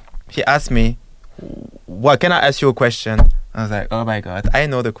knew. He asked me, "What, can I ask you a question?" I was like, oh my God, I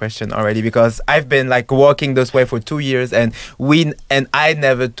know the question already because I've been like walking this way for 2 years and I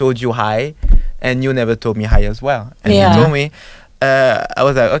never told you hi and you never told me hi as well. And he told me, I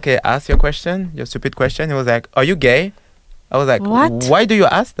was like, okay, ask your question, your stupid question. He was like, are you gay? I was like, What? Why do you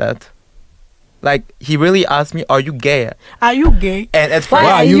ask that? Like, he really asked me, are you gay? Are you gay? And at Why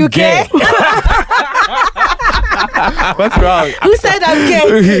first, are you gay? what's wrong? Who said I'm gay?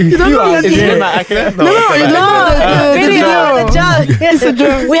 You don't know Is it in my accent? No, it's in my accent. It's a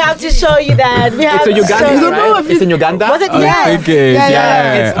joke. We have to show you that. We have It's in to show Uganda, you. right? It's in Uganda? Was it? I Yes. think it is.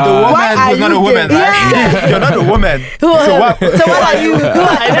 Yeah, it's the woman Why are who's not you a woman, gay? right? You're not a woman. So what? So what are you?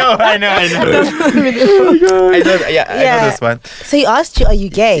 I know. I know this one. So he asked you, are you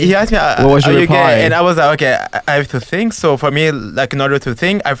gay? He asked me, What was are your you reply? gay? And I was like, okay, I have to think. So for me, like, in order to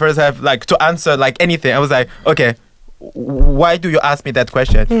think, I first have like to answer like anything. I was like, okay, why do you ask me that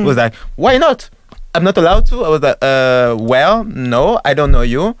question? He was like, why not? I'm not allowed to. I was like, well, no, I don't know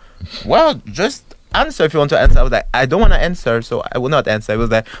you. Well, just answer if you want to answer. I was like, I don't want to answer, so I will not answer. I was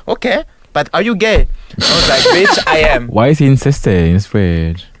like, okay, but are you gay? I was like, bitch, I am. Why is he insisting? It's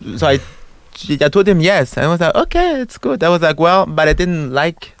weird. So I told him yes. And I was like, okay, it's good. I was like, well, but I didn't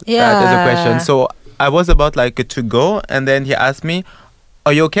like that as a question. So I was about like to go, and then he asked me,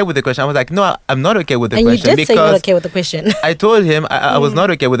 are you okay with the question? I was like, no, I'm not okay with the And you question. did say you're not okay with the question. I told him I was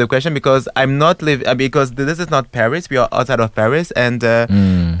not okay with the question because I'm not because this is not Paris. We are outside of Paris, and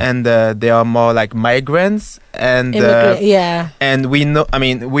they are more like migrants, and and we know. I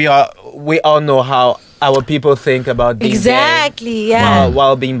mean, we all know how our people think about being exactly, gay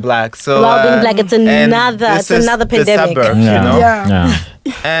while being black. So while being black, it's another pandemic. Suburb, Yeah. you know? Yeah.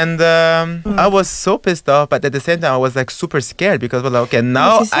 And I was so pissed off, but at the same time I was like super scared because I was like, okay,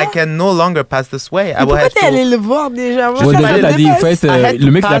 now I can no longer pass this way. I will Pourquoi have t'es allé to. le voir déjà? Moi, Ouais, ça déjà, me t'as dit, en dépasse. fait, I had le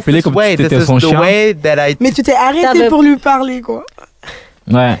to mec l'a pass appelé this comme way. si t'étais This son is the chien. way that I. Mais tu t'es arrêté pour lui parler, quoi.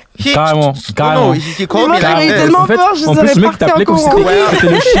 Ouais, carrément, carrément. No, he called me Moi, j'avais like eu this. tellement En fait, peur, je en plus, serais le mec partie t'appelait comme si encore. c'était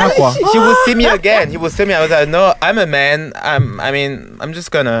le chien, quoi. He will see me again. He will see me. I was like, no, I'm a man. I'm just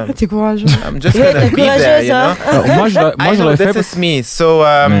gonna T'es courageux. be there, you know. Moi, I know j'aurais fait. this is me. So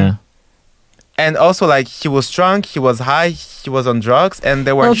Yeah. and also like he was drunk, he was high, he was on drugs, and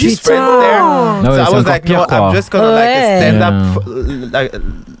there were Oh, his putain. friends there. Non, So ouais, I c'est was encore like, no, pire, quoi. I'm just gonna like Ouais. stand up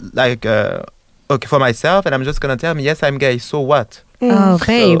Yeah. okay for myself, and I'm just gonna tell him yes, I'm gay. So what? Oh,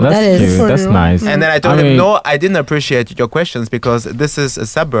 babe, That's that is. cute. That's nice. And then I told I him, mean- no, I didn't appreciate your questions because this is a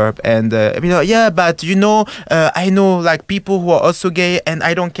suburb, and yeah, but you know, I know like people who are also gay, and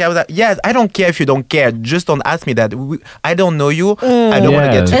I don't care. I was like, yes, I don't care if you don't care. Just don't ask me that. I don't know you. I don't want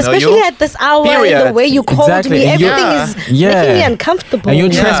to get to know Especially you. at this hour, Period. the way you called Exactly. me, And everything yeah. is Yeah. making me uncomfortable. And you're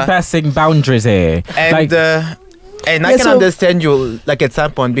Yeah. trespassing boundaries here. And Like, and I Yeah, can so- understand you like at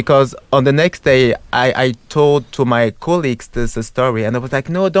some point because on the next day I told to my colleagues this story and I was like,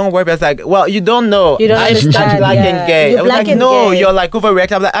 no, don't worry. I was like, well, you don't know. You don't I'm understand, black yeah. and gay. You're I was black like, and no, gay. you're like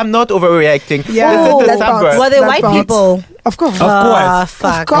overreacting. I'm like, I'm not overreacting. Yeah, This is the that part. suburb. Were they That white part. people? Of course. Of course. Ah,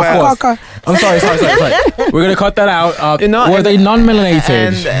 fuck. Cough, Well, cough, cough. I'm sorry. We're gonna cut that out. You know, were and- they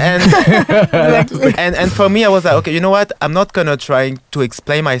non-melanated? And for me, I was like, okay, you know what? I'm not gonna try to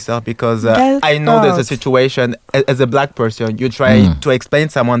explain myself because Get I know there's a out. situation as a black person. You try to explain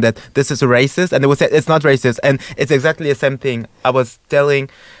someone that this is racist, and they will say it's not racist, and it's exactly the same thing. I was telling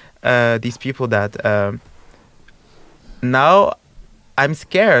these people that now I'm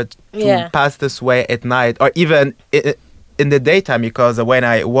scared to pass this way at night or even in the daytime because when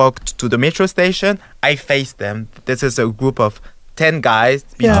I walked to the metro station, I faced them. This is a group of 10 guys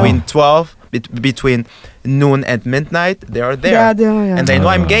between 12, between noon and midnight. They are there. Yeah, yeah. And they know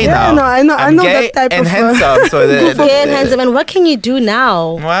I'm gay Yeah, now. I know I'm that gay type and of handsome. So Gay and handsome. And what can you do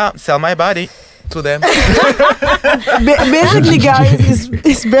now? well, sell my body to them. Basically, guys,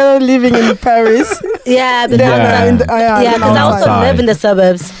 it's better living in Paris Yeah, the Yeah. yeah, because I also outside. live in the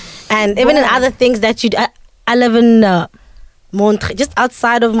suburbs, and even in other things that I live in Montreux, just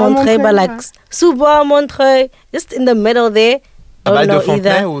outside of Montreux, but like Sous-Bois, Montreux, just in the middle there. Val Don't de know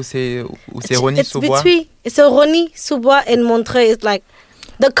Fontenay either. ou c'est Rony It's Sous-Bois? between. It's a Rony, Sous-Bois, and Montreux. It's like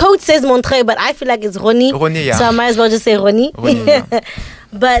the code says Montreux, but I feel like it's Rony. Rony, yeah. So I might as well just say Rony. Rony, yeah.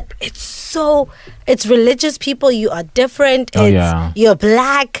 But it's religious people. You are different. Oh, It's, yeah. You're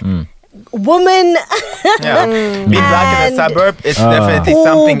black. Woman. Yeah. Being black in a And- suburb, it's definitely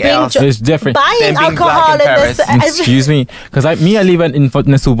something being else. dr- It's different. Than Buying being alcohol black in in this. Paris. Excuse me, because I live in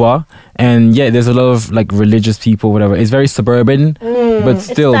Fontenay-sous-Bois, and yeah, there's a lot of like religious people, whatever. It's very suburban, but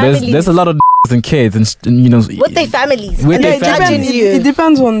still, there's a lot of and kids and you know With their families. With and their they're judging families. you. It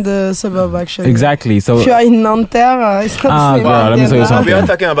depends on the suburb actually. exactly. So If you are in Nanterre, it's not the same. girl, let me tell you Nanterre. something. We are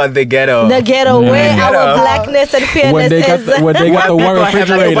talking about the ghetto. The ghetto, where Yeah. our Ghetto. blackness and queerness when they got is. the, when they got the one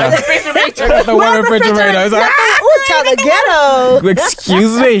refrigerator, the one refrigerator. It's like, Ooh, child, the ghetto.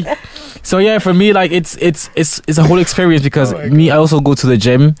 excuse me. So yeah, for me, like it's a whole experience because I also go to the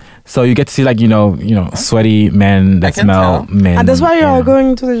gym, so you get to see like you know sweaty men that can smell tell. men. And that's why you are yeah.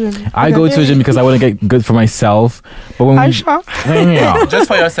 going to the gym. I go to the gym because I want to get good for myself. But when Aisha. yeah, Just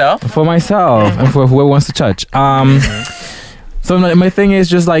for yourself? for myself and for whoever wants to touch. So my thing is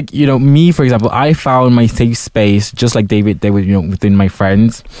just like me, for example, I found my safe space just like David within my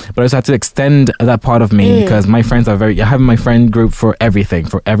friends, but I also had to extend that part of me because my friends are I have my friend group for everything,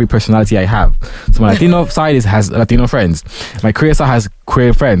 for every personality I have. So my Latino side has Latino friends, my queer side has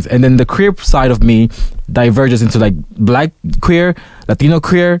queer friends, and then the queer side of me diverges into like black queer, Latino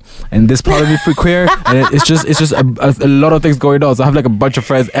queer, and this part of me for queer, and it's just a lot of things going on. So I have like a bunch of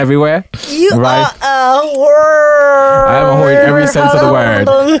friends everywhere. You Right. are a whore. I am a whore in every sense of the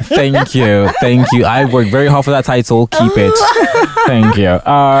word. Thank you. I worked very hard for that title. Keep it. Thank you.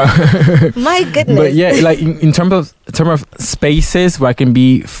 My goodness. But yeah, like in terms of spaces where I can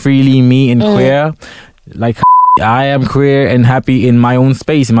be freely me and queer, like I am queer and happy in my own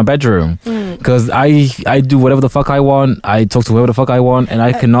space in my bedroom because I do whatever the fuck I want. I talk to whoever the fuck I want, and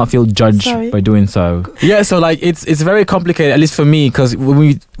I cannot feel judged by doing so. Yeah, so like it's very complicated, at least for me, because when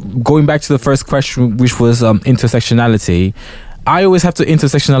we going back to the first question, which was intersectionality. I always have to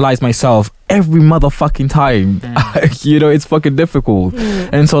intersectionalize myself every motherfucking time. It's fucking difficult.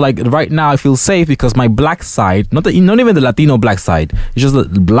 And so like right now I feel safe because my black side, not even the Latino black side, it's just the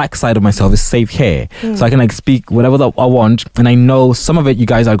black side of myself is safe here. So I can like speak whatever I want, and I know some of it you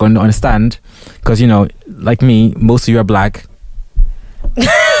guys are going to understand because like me, most of you are black.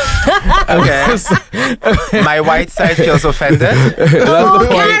 Okay. My white side feels offended. oh,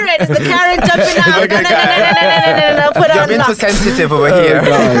 Karen, it's the Karen jumping out. No. Put You're on being too lock. sensitive over here.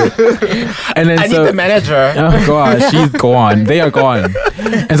 And then I need the manager. Oh god, she's gone. They are gone.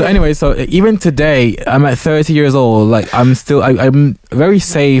 And so anyway, so even today, I'm at 30 years old. Like I'm still, I'm very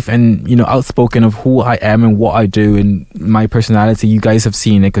safe and outspoken of who I am and what I do and my personality. You guys have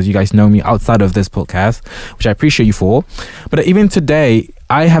seen it because you guys know me outside of this podcast, which I appreciate you for. But even today,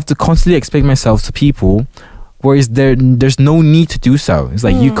 I have to constantly explain myself to people. Whereas there's no need to do so. It's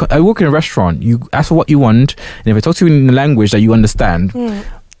like I work in a restaurant. You ask for what you want, and if I talk to you in a language that you understand,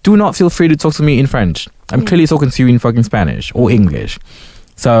 do not feel free to talk to me in French. I'm clearly talking to you in fucking Spanish or English.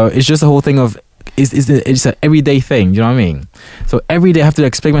 So it's just a whole thing of it's an everyday thing. You know what I mean? So every day I have to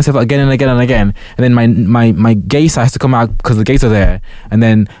explain myself again and again and again, and then my gay side has to come out because the gays are there, and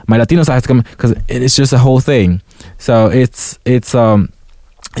then my Latino side has to come because it's just a whole thing. So it's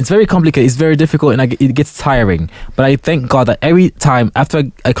very complicated. It's very difficult, and it gets tiring. But I thank God that every time after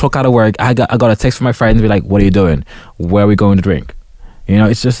I clock out of work, I got a text from my friends, be like, "What are you doing? Where are we going to drink?"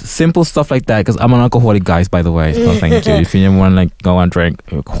 It's just simple stuff like that. Because I'm an alcoholic, guys, by the way. So thank you. If you want to go and drink,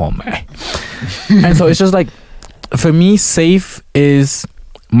 you call me. And so it's just like, for me, safe is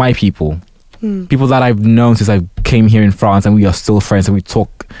my people. People that I've known since I came here in France, and we are still friends, and we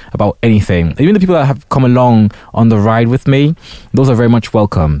talk about anything. Even the people that have come along on the ride with me, those are very much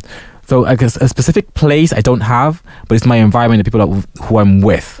welcome. So I guess a specific place I don't have, but it's my environment, the people who I'm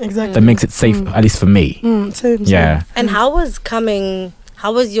with, that makes it safe, at least for me. Same. Yeah. And how was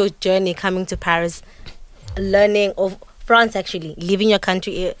your journey coming to Paris, learning of France, actually leaving your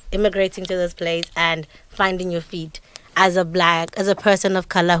country, immigrating to this place, and finding your feet as a person of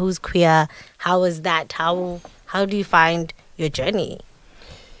color who's queer? How was that? How do you find your journey?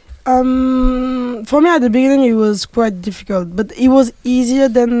 For me at the beginning it was quite difficult, but it was easier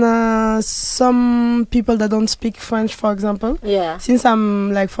than some people that don't speak French, for example. Yeah. Since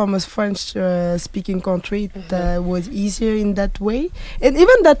I'm like from a French speaking country, it was easier in that way. And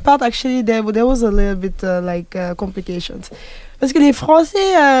even that part actually there was a little bit complications. Parce que les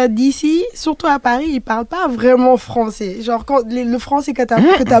Français d'ici, surtout à Paris, ils parlent pas vraiment français. Genre, le français que t'apprends...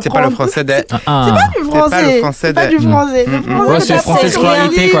 C'est pas le français de... C'est pas du français. C'est pas du français. Ouais, c'est français de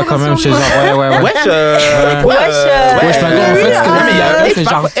scolarité, quoi, quand même, chez genre. Ouais. Wesh, c'est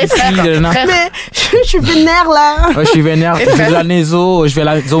genre... Mais je suis vénère, là. Ouais, je suis vénère. Je vais la néso, je vais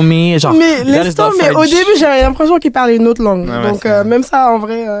la zomer, genre... Mais au début, j'avais l'impression qu'il parlait une autre langue. Donc, même ça, en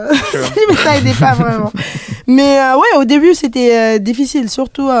vrai, ça aidait pas vraiment. Mais ouais, au début, c'était difficile,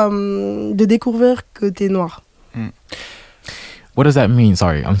 surtout de découvrir que t'es noir. What does that mean?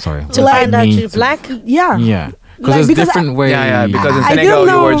 Sorry, I'm sorry. To find out you're black? Yeah. Yeah. Because there's different ways. Yeah, because in Senegal,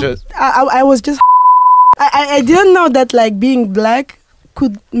 you were just... I was just... I didn't know that, like, being black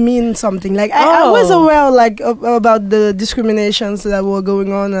could mean something. Like, I was aware, like, about the discriminations that were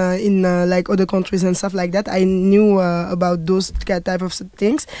going on in, like, other countries and stuff like that. I knew about those type of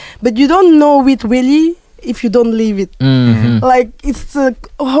things. But you don't know it really if you don't live it. Like, it's a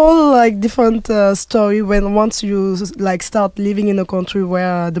whole, like, different story when once you, like, start living in a country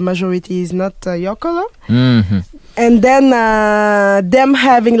where the majority is not your color. And then them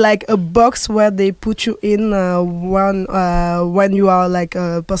having, like, a box where they put you in when you are, like,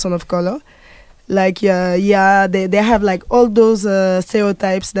 a person of color. Like, they have, like, all those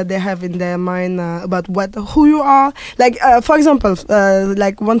stereotypes that they have in their mind about who you are. Like, for example,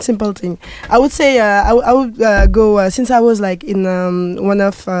 like, one simple thing. I would say I would go, since I was, like, in one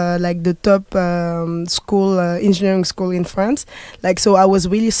of, like, the top engineering school in France. Like, so I was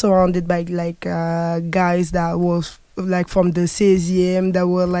really surrounded by, like, guys that was, like, from the 16e that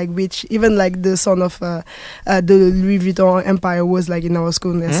were, like, rich. Even, like, the son of the Louis Vuitton empire was, like, in our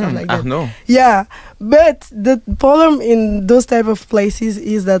school and stuff like that. No. Yeah, but the problem in those type of places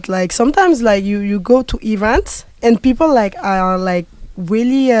is that, like, sometimes, like, you go to events and people, like, are, like,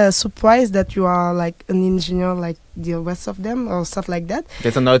 really surprised that you are, like, an engineer like the rest of them or stuff like that.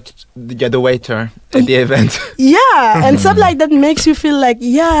 There's not the waiter at the event. Yeah, and stuff like that makes you feel like,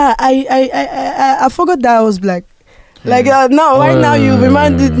 yeah, I forgot that I was black. Like, now, right now, you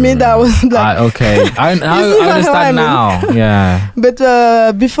reminded me that I was black. Okay, I understand now. Yeah. But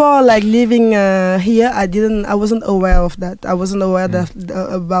before, like, living here, I wasn't aware of that. I wasn't aware that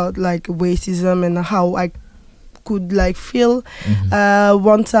about, like, racism and how I could, like, feel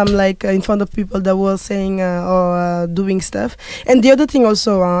once I'm, like, in front of people that were saying or doing stuff. And the other thing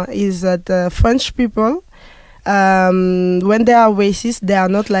also is that French people, when they are racist, they are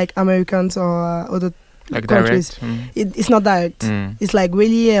not like Americans or other like countries. It's not direct. It's like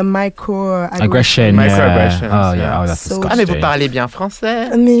really a microaggression. Microaggression. Oh yeah, that's So- disgusting. Ah, mais vous parlez bien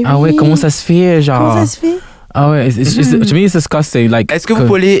français. Mais Ah ouais, oui. comment ça se fait, genre? Comment ça se fait? Ah ouais, it's to me it's disgusting. Like, Est-ce que vous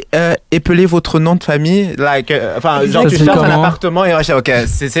pouvez épeler votre nom de famille? Like, enfin, genre, tu cherches un appartement et ok,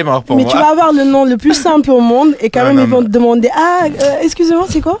 c'est mort pour Mais moi. tu vas avoir le nom le plus simple au monde et quand Ouais, même non, ils vont te demander excusez-moi,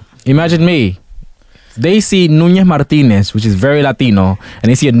 c'est quoi? Imagine me. They see Núñez Martinez, which is very Latino, and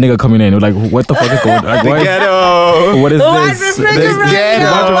they see a nigga coming in. They're like, what the fuck is going on? Like, The ghetto. what is White this?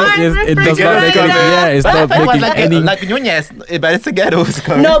 refrigerator. It does not make any. It's not making any. Like Núñez, but it's a ghetto.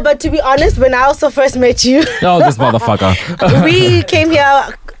 No, but to be honest, when I also first met you, Oh, this motherfucker. we came here.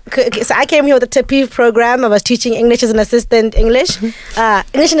 So I came here with the TPE program. I was teaching English as an assistant English. An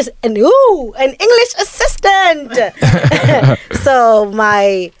English assistant. So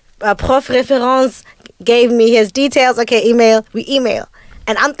my prof reference gave me his details. Okay, email. We email.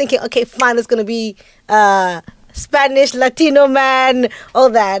 And I'm thinking, okay, fine, it's going to be Spanish, Latino man,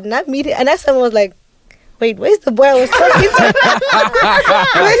 all that. And I meet it. And then someone was like, wait, where's the boy I was talking to?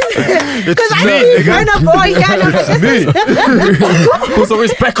 Because I didn't burn a boy. Put some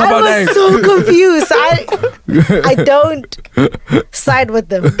respect on my I name. was so confused. I don't side with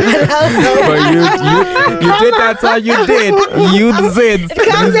them. But you did that time. You did. You did. It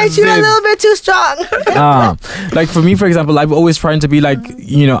comes at you a little bit too strong. Like for me, for example, I've always trying to be like,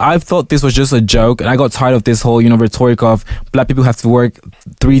 I've thought this was just a joke, and I got tired of this whole, rhetoric of black people have to work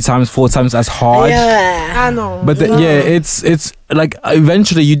 3 times, 4 times as hard. Yeah. Ah no. But it's like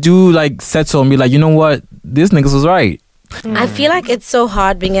eventually you do like settle and be like, you know what, this niggas was right. I feel like it's so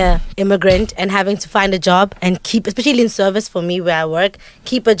hard being an immigrant and having to find a job and keep, especially in service for me where I work,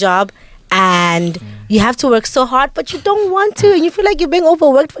 keep a job. And you have to work so hard, but you don't want to. And you feel like you're being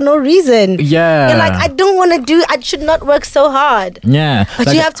overworked for no reason. Yeah. You're like, I should not work so hard. Yeah. But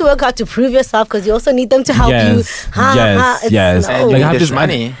like, you have to work hard to prove yourself because you also need them to help you. Yes. And Like you I have need this this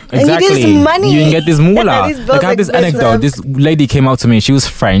money. And you Exactly. need this money. You can get this moolah. These bills Like I have this expensive. anecdote. This lady came out to me. She was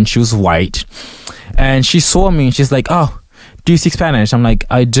French. She was white. And she saw me and she's like, oh, do you speak Spanish? I'm like,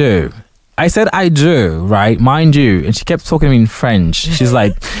 I do. I said I do, right? Mind you. And she kept talking to me in French. She's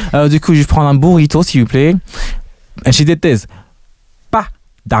like, du coup, je prends un burrito, s'il vous plaît. And she did this.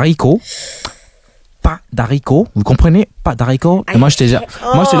 d'haricots. Pas d'haricots, vous comprenez? Pas d'haricots. Et moi j'étais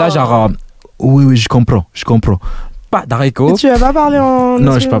là genre oui, je comprends. Pas d'haricots. Et tu vas pas parler en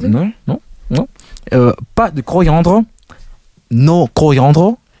Non, je parle non. Pas de coriandre. Non,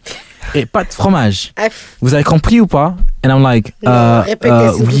 coriandre. Et pas de fromage. Vous avez compris ou pas? And I'm like,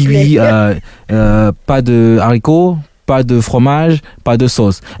 oui, pas de haricots, pas de fromage, pas de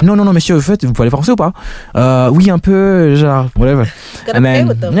sauce. Non, monsieur, en fait, vous parlez français ou pas? Oui, un peu, genre, whatever. And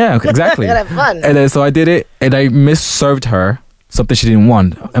then, yeah, exactly. And then, so I did it, and I misserved her something she didn't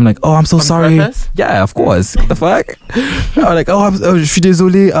want. I'm like, oh, I'm so sorry. Purpose? Yeah, of course. What the fuck? I'm like, je suis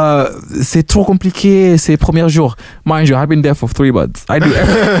désolé, c'est trop compliqué ces premiers jours. Mind you, I've been there for 3 months. I do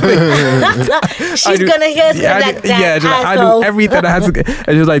everything. She's gonna hear I do everything I had to.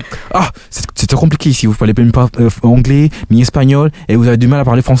 And she was like, c'est trop compliqué ici. Vous parlez même pas anglais ni espagnol et vous avez du mal à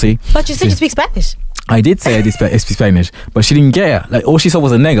parler français. But you said you speak Spanish. I did say I speak Spanish, but she didn't get it. Like all she saw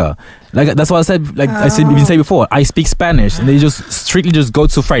was a nigger. Like that's what I said. Like I said, been saying before. I speak Spanish, and they just strictly just go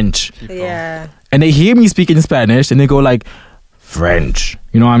to French. Yeah. And they hear me speaking Spanish, and they go like, French.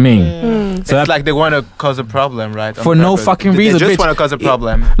 You know what I mean? So it's like they want to cause a problem, right? For no fucking reason. They just bitch. want to cause a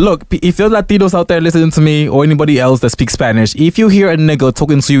problem. Look, if there's Latinos out there listening to me or anybody else that speaks Spanish, if you hear a nigga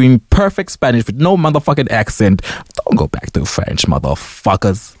talking to you in perfect Spanish with no motherfucking accent, don't go back to French,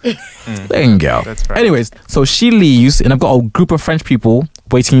 motherfuckers. There you go. That's right. Anyways, so she leaves, and I've got a group of French people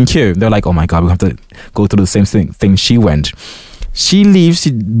waiting in queue. They're like, oh my God, we have to go through the same thing she went. She leaves,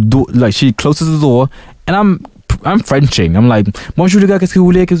 she closes the door, and I'm Frenching. I'm like, bonjour les gars, qu'est-ce que vous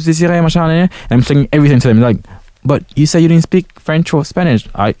voulez, qu'est-ce que vous désirez, machin, and I'm saying everything to them. Like, but you say you didn't speak French or Spanish.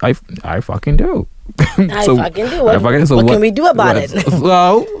 I fucking do. I fucking do. What can we do about it?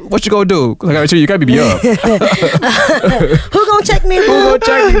 Well, what you gonna do? Cause I gotta show you, can't be me up. Who gonna check me? Who gonna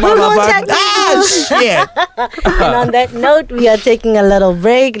check me, check me? Shit. And on that note, we are taking a little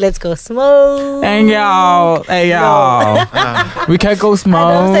break. Let's go smoke. Hey y'all. We can't go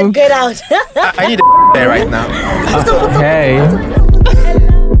smoke. I said get out. I need a there right now. Hey.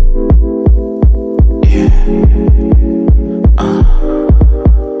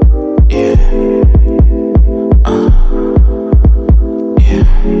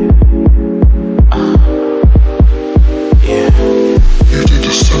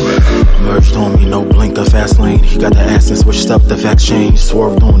 Merged on me, no blinker, fast lane. He got the ass and switched up the fact change.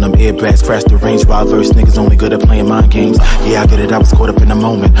 Swerved on them airbags, crashed the range. Wild verse niggas only good at playing mind games. Yeah, I get it, I was caught up in the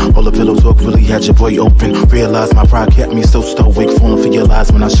moment. All the pillow talk really had your boy open. Realized my pride kept me so stoic. Falling for your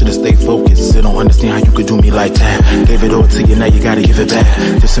lies when I should've stayed focused. Still don't understand how you could do me like that. Gave it all to you, now you gotta give it back.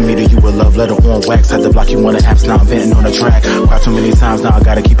 Dissing me to you a love letter on wax. Had to block you on the apps, now I'm venting on the track. Cried too many times, now I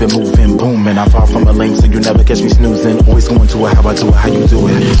gotta keep it moving. Boom, and I'm far from a lane, so you never catch me snoozing. Always going to it, how I do it, how you do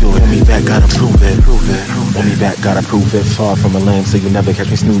it. Want me back, gotta prove it. Want me back, gotta prove it. Far from a lane, so you never catch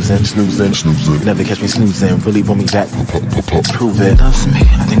me snoozing. Never catch me snoozing. Really want me back, prove it. Loves me,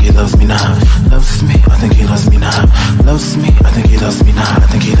 I think he loves me now. Loves me, I think he loves me now. Loves me, I think he loves me now. I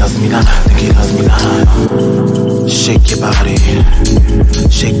think he loves me now. I think he loves me now. Shake your body,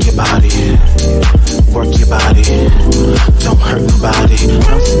 shake your body, work your body. Don't hurt nobody.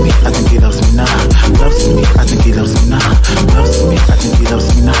 Loves me, I think he loves me now. Loves me, I think he loves me now. Loves me, I think he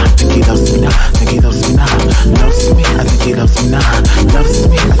loves me now. I think he loves me now. I think he loves me now. Loves me, I think he loves me now. Loves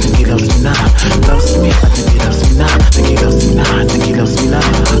me, I think he loves me now. Loves me, I think he loves me now. I think he loves me now. I think he loves me now.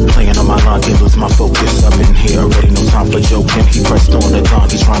 Playing on my line, can't lose my focus. I've been here already, no time for joking. He pressed on the dawn,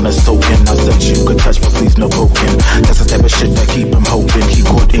 he's trying to soak in. I said you could touch, but please no poking. That's the type of shit that keep him hoping. He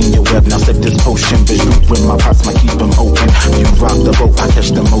caught in your web, now set this potion. Bitch, when my pots might keep him open. You rock the boat, I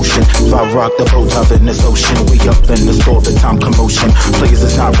catch the motion. If I rock the boat out in this ocean, we up in the store, the time commotion. Players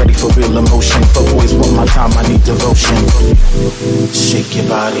is not ready for real emotion. For boys want my time, I need devotion. Shake your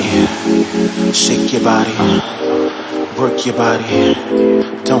body, shake your body, work your body,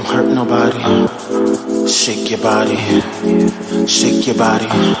 don't hurt nobody. Shake your body, shake your body,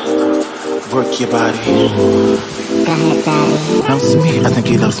 work your body. Loves me, I think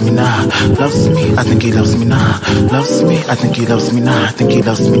he loves me now. Loves me, I think he loves me now. Loves me, I think he loves me now. I think he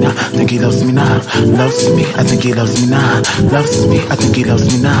loves me now. I think he loves me now. Loves me, I think he loves me now. Loves me, I think he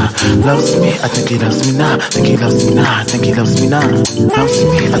loves me now. Loves me, I think he loves me now. I think he loves me now. I think he loves me now. Loves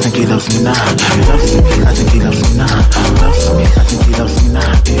me, I think he loves me now. Loves me, I think he loves me now. Loves me, I think he loves me now.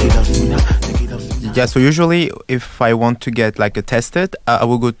 I think he loves me now. I think he loves me now. Yeah, so usually if I want to get like a tested, I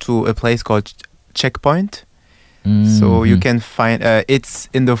will go to a place called Checkpoint. So you can find it's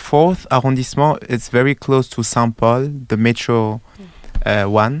in the 4th arrondissement. It's very close to Saint Paul, the metro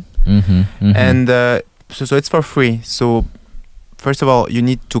one, and so it's for free. So first of all, you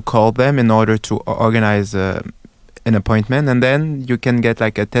need to call them in order to organize an appointment, and then you can get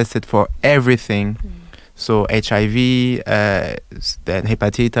like tested for everything. So HIV, then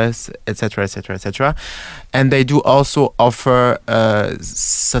hepatitis, etc., etc., etc. And they do also offer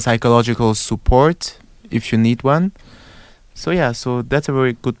psychological support if you need one. So yeah, so that's a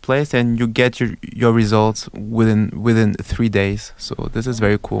very good place, and you get your results within 3 days. So this is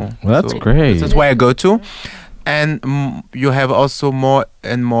very cool. Well, that's so great. This is where I go to, and you have also more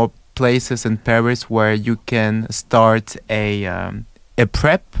and more places in Paris where you can start a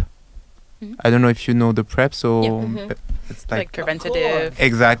PrEP. I don't know if you know the PrEP, so it's like preventative.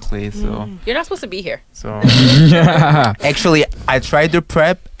 Exactly. So you're not supposed to be here. So actually, I tried the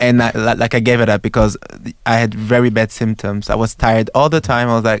PrEP and I gave it up because I had very bad symptoms. I was tired all the time.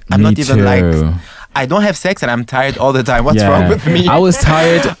 I was like, I'm not even like, I don't have sex and I'm tired all the time. What's wrong with me? I was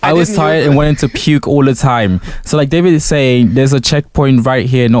tired. I was tired and wanted to puke all the time. So like David is saying, there's a checkpoint right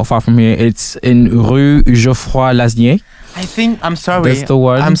here, not far from here. It's in Rue Geoffroy Lasnier. I think, I'm sorry. That's the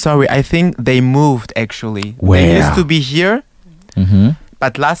one. I'm sorry. I think they moved actually. Where? They used to be here,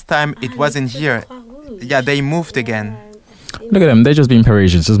 but last time it wasn't here. Yeah, they moved again. Look at them. They're just being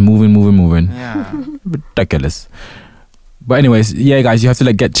Parisians, just moving. Yeah. Ridiculous. But anyways, yeah, guys, you have to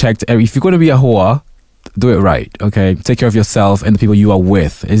like get checked. If you're going to be a whore, do it right, okay? Take care of yourself and the people you are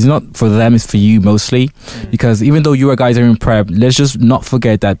with. It's not for them, it's for you mostly. Because even though you guys are in PrEP, let's just not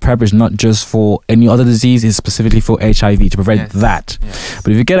forget that PrEP is not just for any other disease, it's specifically for HIV, to prevent that.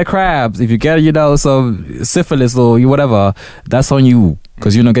 But if you get a crabs, if you get, some syphilis or whatever, that's on you.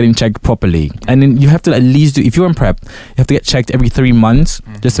 Because you're not getting checked properly. And then you have to at least do, if you're in PrEP, you have to get checked every 3 months,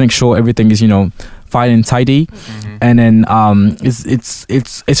 just to make sure everything is, fine and tidy. And then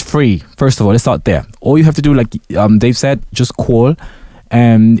it's free. First of all, let's start there. All you have to do, like Dave said, just call.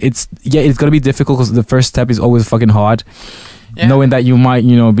 And it's gonna be difficult because the first step is always fucking hard. Knowing that you might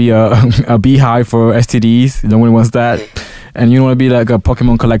be a beehive for STDs. No one wants that. And you don't want to be like a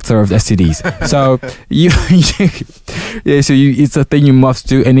Pokemon collector of STDs. So it's a thing you must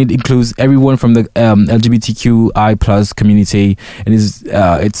do, and it includes everyone from the LGBTQI plus community. And it's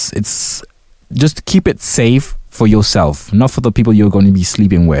just keep it safe for yourself, not for the people you're going to be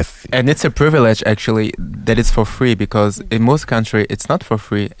sleeping with. And it's a privilege actually that it's for free, because in most countries it's not for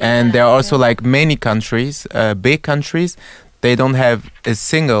free. And there are also like many countries, big countries, they don't have a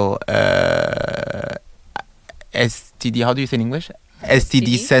single STD, how do you say in English?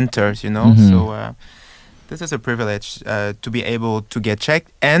 STD centers, So this is a privilege to be able to get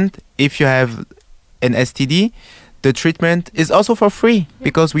checked. And if you have an STD, the treatment is also for free,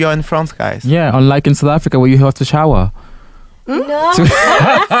 because we are in France, guys. Yeah, unlike in South Africa where you have to shower. No.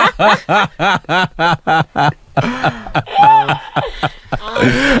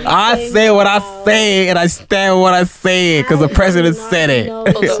 I say what I say and I stand what I say because the president said it.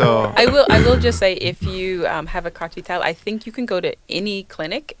 So I will just say, if you have a carte vitale, I think you can go to any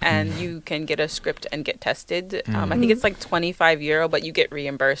clinic and you can get a script and get tested. I think it's like €25, but you get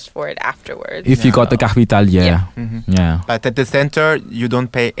reimbursed for it afterwards. If you got the carte vitale, yeah. But at the center, you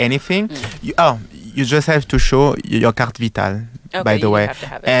don't pay anything. You just have to show your carte vitale. Okay, by the way, have to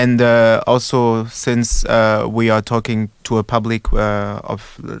have it. And also, since we are talking to a public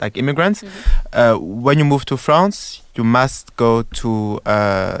of like immigrants, when you move to France, you must go to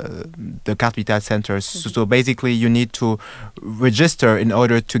the carte vitale centers. So basically, you need to register in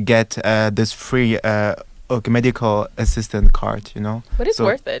order to get this free medical assistant card. But it's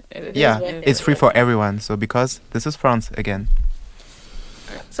worth it. It's free for everyone. So because this is France again.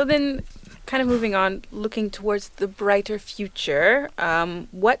 So then, kind of moving on, looking towards the brighter future,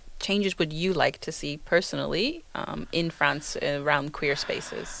 what changes would you like to see personally in France around queer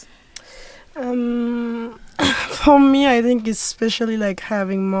spaces? For me, I think it's especially like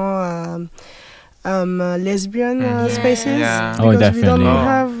having more lesbian spaces, because we don't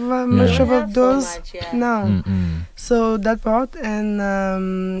have much of those now. So that part, and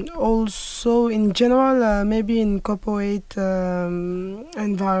also in general, maybe in corporate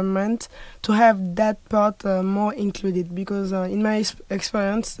environment, to have that part more included, because in my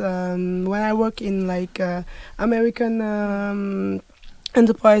experience, when I work in like American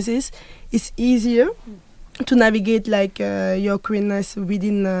enterprises, it's easier to navigate like your queerness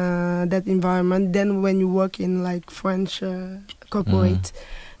within that environment than when you work in like French corporate.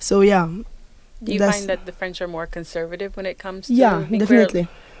 So yeah. Do you find that the French are more conservative when it comes to being definitely.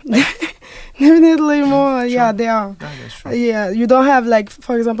 Definitely more. Yeah, they are. Yeah, you don't have like,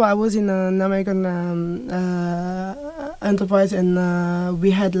 for example, I was in an American enterprise, and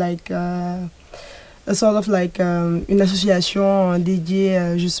we had like a sort of like une association dédiée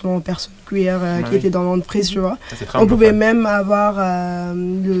justement aux personnes queer qui étaient dans l'entreprise, tu vois. On pouvait même avoir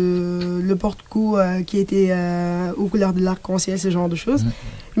le porte-cou qui était aux couleurs de l'arc-en-ciel, ce genre de choses.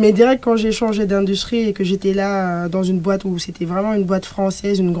 Mais direct quand j'ai changé d'industrie et que j'étais là dans une boîte où c'était vraiment une boîte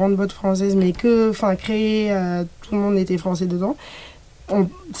française, une grande boîte française, mais que, enfin, créée, tout le monde était français dedans.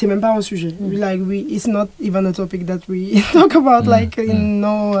 C'est même pas un sujet. Like it's not even a topic that we talk about like in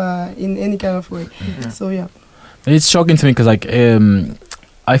any kind of way. So yeah. It's shocking to me because like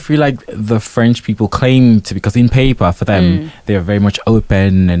I feel like the French people claim to, because in paper for them they're very much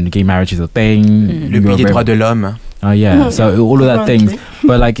open and gay marriage is a thing. Le pays des droits de l'homme. Oh yeah, so all of that things.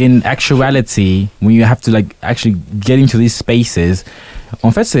 But like in actuality, when you have to like actually get into these spaces, en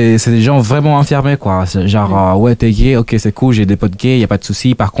fait c'est des gens vraiment enfermés quoi. Genre ouais t'es gay, ok c'est cool, j'ai des potes gays, y a pas de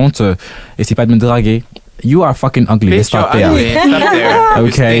souci. Par contre, essaie pas de me draguer. You are fucking ugly. Let's start there.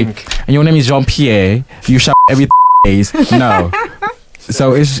 Okay, and your name is Jean-Pierre. You shout every days. No.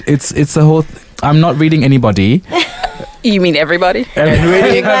 So it's a whole. I'm not reading anybody. You mean everybody?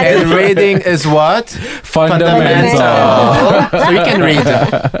 And reading is what? Fundamental. So you can read.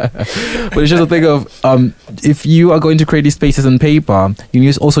 But it's just a thing of if you are going to create these spaces on paper,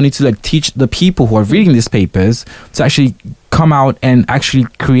 you also need to like teach the people who are reading these papers to actually come out and actually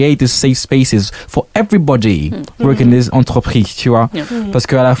create these safe spaces for everybody working in this entreprise, tu vois? Parce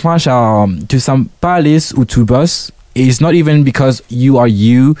qu'à la fin, genre, tu sens pas lisse ou tu bosses. It's not even because you are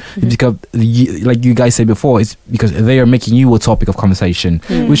you, it's because like you guys said before, it's because they are making you a topic of conversation,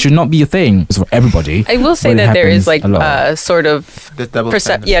 which should not be a thing. It's for everybody. I will say that there is like a sort of double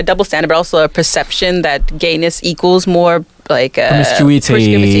standard, but also a perception that gayness equals more like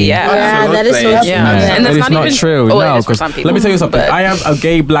promiscuity. Yeah, that is so true. And that's not even true. No, because let me tell you something. I am a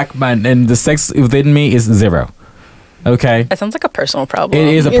gay black man, and the sex within me is 0. Okay. That sounds like a personal problem.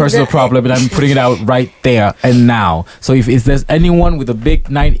 It is a personal problem, and I'm putting it out right there and now. So if there's anyone with a big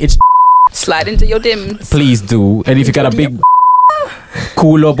 9-inch, slide into your DMs. Please do. And if you got a big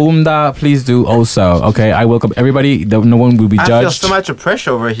culo bunda, please do also. Okay, I welcome everybody. No one will be judged. I feel so much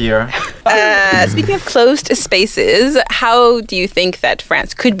pressure over here. Speaking of closed spaces, how do you think that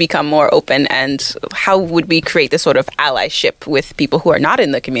France could become more open, and how would we create this sort of allyship with people who are not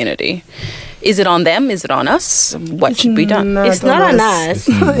in the community? Is it on them? Is it on us? What should be done? It's not on us.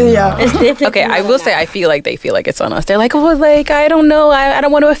 Yeah. It's definitely okay, I will say I feel like they feel like it's on us. They're like, oh, like, I don't know. I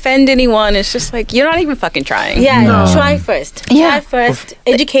don't want to offend anyone. It's just like, you're not even fucking trying. Yeah, try first. Try first.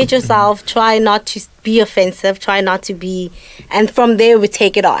 Educate yourself. Try not to be offensive. Try not to be... And from there, we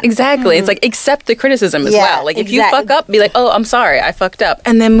take it on. Exactly. It's like, accept the criticism as well. Like, if you fuck up, be like, oh, I'm sorry, I fucked up.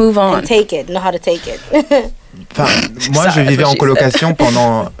 And then move on. And take it. Know how to take it. Enfin, moi, je vivais en colocation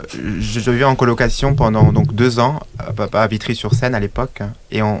pendant donc 2 ans à Vitry-sur-Seine à l'époque,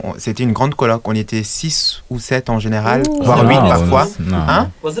 et c'était une grande coloc. On était 6 ou 7 en général, voire 8 parfois. Hein?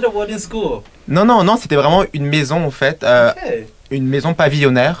 Was it a boarding school? Non, c'était vraiment une maison en fait. Une maison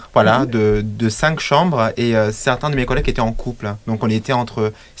pavillonnaire, voilà, de 5 chambres, et certains de mes collègues étaient en couple. Donc on était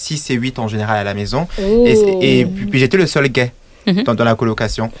entre 6 et 8 en général à la maison. Et puis j'étais le seul gay dans la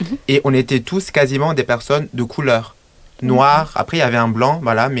colocation. Et on était tous quasiment des personnes de couleur. Noirs, après il y avait un blanc,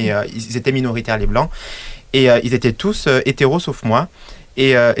 voilà, mais ils étaient minoritaires les blancs. Et ils étaient tous hétéros sauf moi.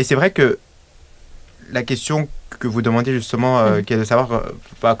 Et c'est vrai que la question que vous demandez justement, qui est de savoir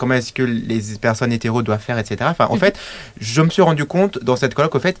comment est-ce que les personnes hétéros doivent faire, etc. Enfin, en fait, je me suis rendu compte dans cette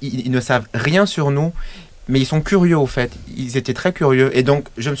colloque, au fait, ils ne savent rien sur nous, mais ils sont curieux, au fait. Ils étaient très curieux. Et donc,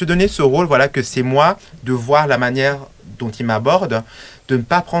 je me suis donné ce rôle, voilà, que c'est moi de voir la manière dont ils m'abordent, de ne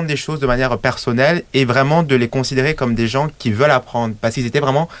pas prendre des choses de manière personnelle et vraiment de les considérer comme des gens qui veulent apprendre, parce qu'ils étaient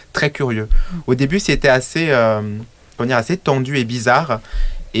vraiment très curieux. Au début, c'était assez tendu et bizarre.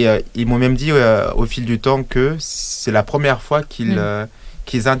 Et ils m'ont même dit au fil du temps que c'est la première fois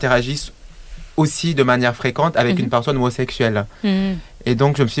qu'ils interagissent aussi de manière fréquente avec une personne homosexuelle. Et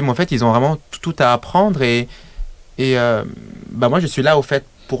donc je me suis dit, en fait, ils ont vraiment tout à apprendre. Et moi, je suis là, au fait,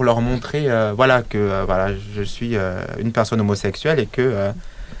 pour leur montrer que je suis une personne homosexuelle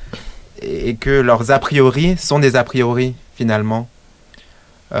et que leurs a priori sont des a priori, finalement.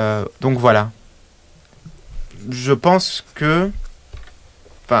 Donc voilà. Je pense que...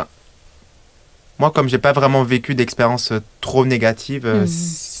 moi, comme j'ai pas vraiment vécu d'expérience trop négative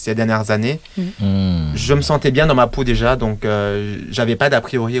ces dernières années, je me sentais bien dans ma peau déjà, donc j'avais pas d'a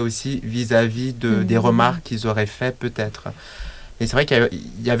priori aussi vis-à-vis des remarques qu'ils auraient fait peut-être. Mais c'est vrai qu'il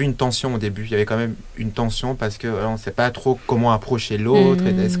y avait une tension au début, il y avait quand même une tension parce que on sait pas trop comment approcher l'autre,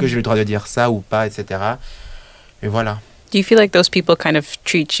 est-ce que j'ai le droit de dire ça ou pas, etc. Et voilà. Do you feel like those people kind of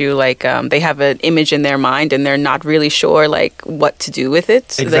treat you like they have an image in their mind and they're not really sure like what to do with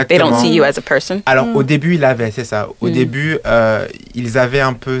it? Exactement. Like they don't see you as a person? Alors au début, c'est ça. Au début, ils avaient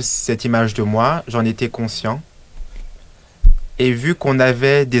un peu cette image de moi. J'en étais conscient. Et vu qu'on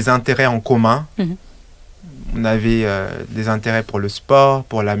avait des intérêts en commun, on avait des intérêts pour le sport,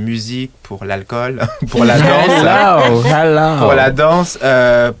 pour la musique, pour l'alcool, pour la danse, pour la danse,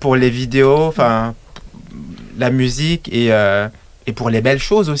 pour les vidéos, enfin la musique et pour les belles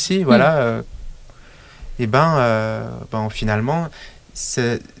choses aussi, voilà. Et finalement,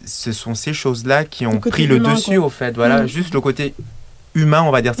 ce sont ces choses-là qui ont pris le dessus, au fait, voilà. Juste le côté humain,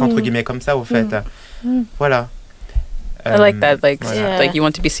 on va dire ça entre guillemets comme ça, au fait, voilà. I like that, like you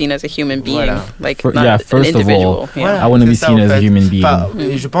want to be seen as a human being, like not first an individual. Of all, I want to be seen as a human being.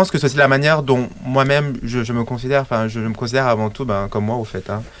 Et je pense que c'est aussi la manière dont moi-même je me considère, enfin je me considère avant tout comme moi, au fait.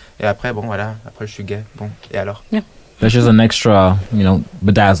 Hein. Et après, bon voilà, après je suis gay, bon, et alors? That's just an extra,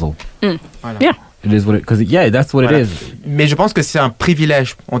 bedazzle. Voilà. Yeah. It is what it, because that's what it is. Mais je pense que c'est un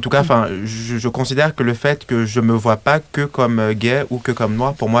privilège. En tout cas, je considère que le fait que je me vois pas que comme gay ou que comme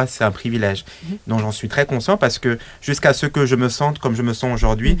noir, pour moi, c'est un privilège. Donc j'en suis très conscient parce que jusqu'à ce que je me sente comme je me sens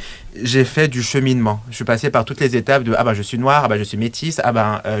aujourd'hui, j'ai fait du cheminement. Je suis passé par toutes les étapes de je suis noir, je suis métisse,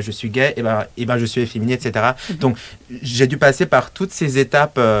 je suis gay, je suis efféminé, etc. Donc j'ai dû passer par toutes ces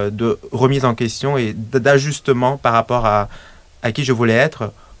étapes de remise en question et d'ajustement par rapport à qui je voulais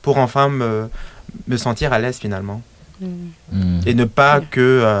être pour enfin me sentir à l'aise finalement et ne pas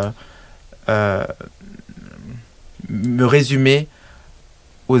que me résumer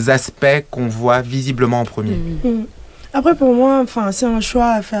aux aspects qu'on voit visiblement en premier. Après pour moi, c'est un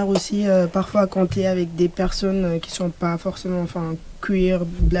choix à faire aussi parfois quand tu es avec des personnes qui sont pas forcément queer,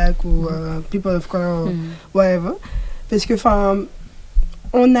 black ou people of color, whatever, parce que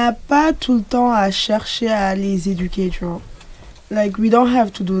on n'a pas tout le temps à chercher à les éduquer, tu vois. Like we don't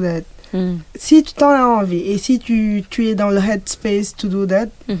have to do that. Si tu t'en as envie et si tu es dans le headspace to do that,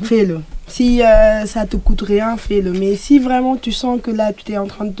 fais-le. Si ça te coûte rien, fais-le. Mais si vraiment tu sens que là tu es en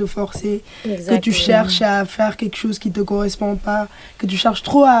train de te forcer, que tu cherches à faire quelque chose qui te correspond pas, que tu cherches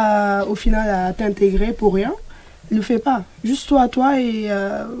trop au final à t'intégrer pour rien, le fais pas. Juste toi et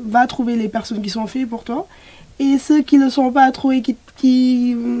va trouver les personnes qui sont faites pour toi. Et ceux qui ne sont pas trop et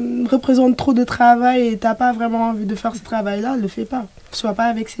qui représentent trop de travail et t'as pas vraiment envie de faire ce travail-là, le fais pas. Sois pas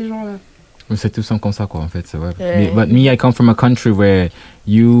avec ces gens-là. C'est tout simple comme ça, quoi, en fait. C'est vrai. But me, I come from a country where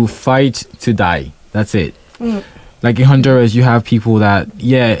you fight to die. That's it. Like in Honduras, you have people that,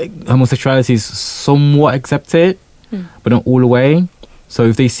 homosexuality is somewhat accepted, but not all the way. So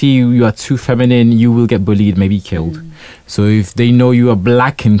if they see you are too feminine, you will get bullied, maybe killed. So if they know you are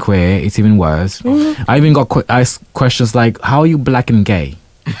black and queer, it's even worse. I even got asked questions like, how are you black and gay?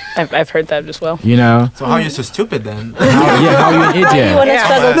 I've heard that as well. So how are you so stupid then? How are you an idiot? You want to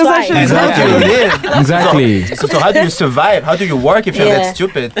struggle twice. Exactly. So how do you survive? How do you work if you're that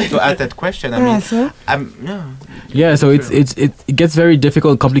stupid to ask that question? I mean, so it gets very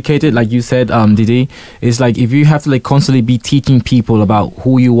difficult, complicated, like you said, Didi. It's like if you have to constantly be teaching people about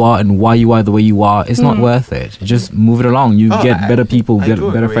who you are and why you are the way you are, it's not worth it. Just move it along. You get better people, get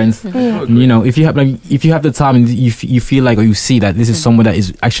better friends. If you have the time and you feel like, or you see that this is someone that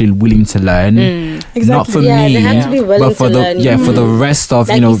is actually willing to learn, not for me, they have to be willing but for to learn. for the rest of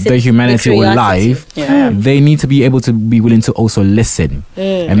the humanity or life, they need to be able to be willing to also listen.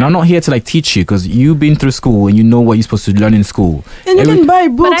 And I'm not here to teach you, because you've been through school and you know what you're supposed to learn in school. And you can buy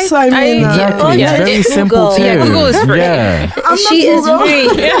books. Exactly. It's very simple too. Google is free. She is free.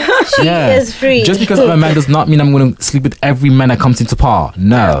 She is free. Just because I'm a man does not mean I'm going to sleep with every man that comes into par.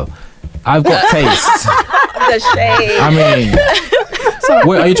 No. I've got taste. The shade. I mean,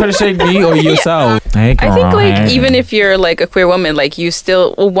 wait, are you trying to shade me or yourself? Hey, girl, I think even if you're a queer woman, you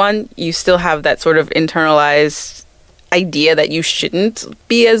still have that sort of internalized idea that you shouldn't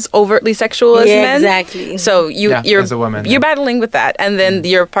be as overtly sexual as men. Exactly. So you're as a woman, you're battling with that, and then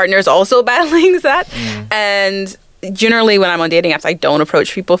your partner's also battling that, and generally when I'm on dating apps, I don't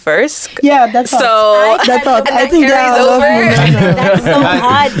approach people first. Yeah, that's so. I think that over. That's so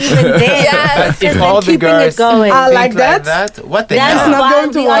hard even then. Yeah, if all the girls like that, what the that's hell? not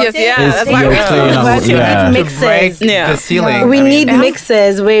going to work. That's why we need mixes. The ceiling. We need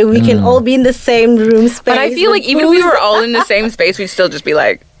mixes where we can all be in the same room space. But I feel like even if we were all in the same space, we'd still just be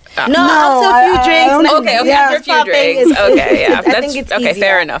like. After a few drinks. Okay, after a few drinks. Okay, yeah. That's okay.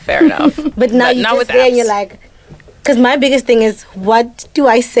 Fair enough. But now you're just there and you're like. Because my biggest thing is, what do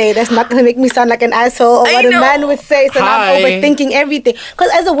I say that's not going to make me sound like an asshole, or what a man would say, so now I'm overthinking everything. Because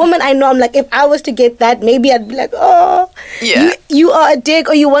as a woman, I know I'm like, if I was to get that, maybe I'd be like, oh. Yeah. you are a dick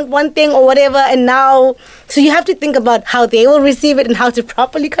or you want one thing or whatever, and now so you have to think about how they will receive it and how to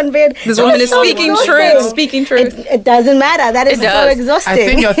properly convey it. This woman is speaking truth. It doesn't matter. That is so exhausting. I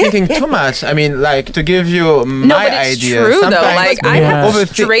think you're thinking too much. I mean, like, to give you my idea. True though. Like, I have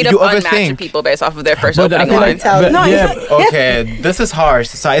straight up unmatched overthink people based off of their first opening line. Okay, this is harsh.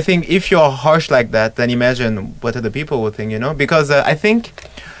 So I think if you're harsh like that, then imagine what other people would think, you know? Because I think,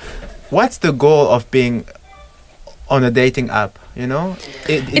 what's the goal of being on a dating app, you know?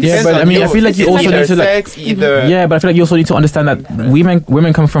 But I mean, I feel like you also need to like but I feel like you also need to understand that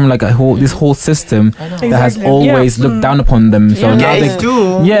women come from like this whole system that has always looked down upon them. So now gays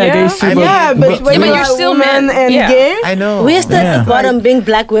too. Gays too. But when you're still men and gay, I know. We're still at the bottom, being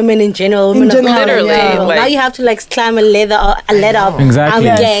black women in general. Literally. Now you have to like climb a letter of exactly.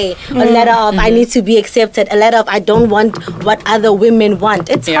 I'm gay, a letter of I need to be accepted, a letter of I don't want what other women want.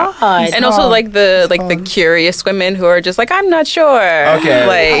 It's hard. And also like the curious women who are just like, I'm not sure. Okay,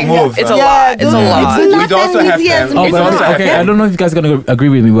 like it's a lot. It's a lot. We also have them. I don't know if you guys are gonna agree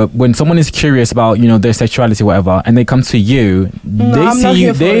with me, but when someone is curious about their sexuality, or whatever, and they come to you, they see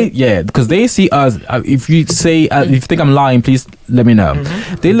you. Because they see us. If you say if you think I'm lying, please let me know.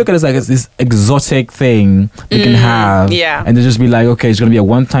 They look at us like it's this exotic thing they can have, and they just be like, okay, it's gonna be a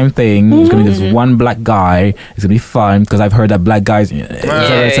one-time thing. It's gonna be this one black guy. It's gonna be fun because I've heard that black guys.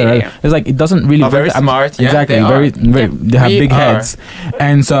 It's like it doesn't really. Very smart. Exactly. Very. They have big heads,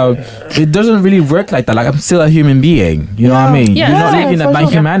 and so it doesn't really work like that. Like I'm still a human being, you know what I mean? You're not looking at my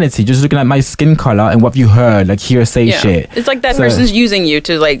humanity, just looking at my skin color and what you heard, like hearsay shit. It's like that person's using you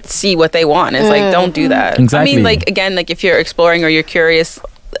to like see what they want. It's like, don't do that. Exactly. I mean, like again, like if you're exploring or you're curious,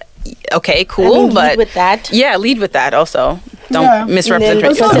 okay, cool, but lead with that. Yeah, lead with that also. Don't misrepresent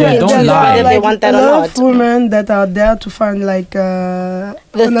yourself. Don't lie. They want that a or lot not. of women that are there to find like The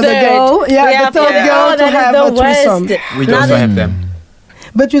another third. girl. The third girl to have a threesome. We also have them.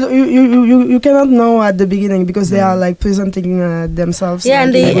 But you cannot know at the beginning because they are like presenting themselves.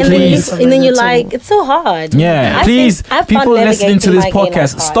 And then you're like, it's so hard. Please, people listening to this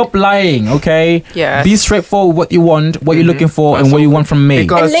podcast, stop lying, okay? Yeah. Be straightforward what you want, what you're looking for, and what you want from me.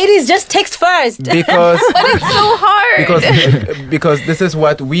 And ladies, just text first. Because but it's so hard. Because this is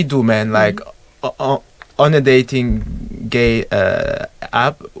what we do, man. Like on a dating gay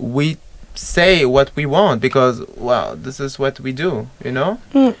app, we say what we want because this is what we do, you know.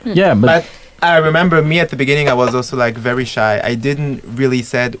 But I remember me at the beginning, I was also like very shy. I didn't really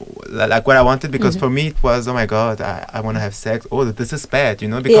said like what I wanted because for me it was, oh my god, I want to have sex. Oh, this is bad, you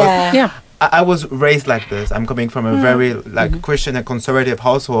know, because I was raised like this. I'm coming from a very like Christian and conservative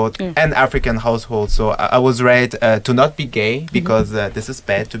household and African household. So I was raised to not be gay because this is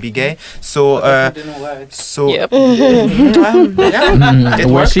bad to be gay. So it worked.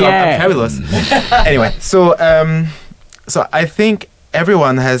 I'm fabulous. Anyway, so I think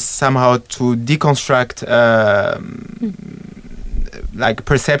everyone has somehow to deconstruct like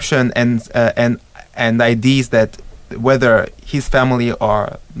perception and ideas that whether his family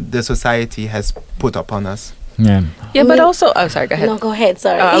or the society has put upon us. But also sorry, go ahead. No, go ahead,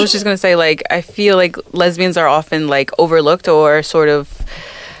 sorry. I was just gonna say, like, I feel like lesbians are often like overlooked or sort of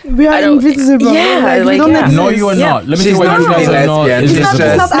we are invisible. We don't exist. No, you are not. Let me see what you guys are not. It's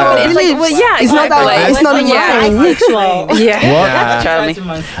not our belief. It's not mine. Charlie.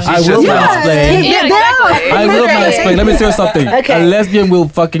 I will explain. I will explain. Let me tell you something. A lesbian will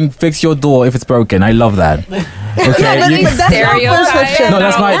fucking fix your door if it's broken. I love that. Okay, No,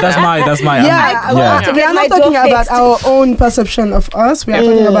 that's my. We are not talking about our own perception of us. We are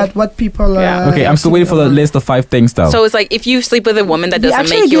talking about what people. Okay, I'm still waiting for the list of 5 things though. So it's like if you sleep with a woman, that doesn't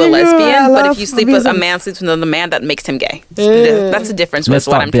make you a lesbian, but if you sleep with a man, sleeps with another man, that makes him gay. That's the difference with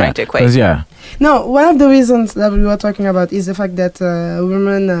what I'm trying to equate. No, one of the reasons that we were talking about is the fact that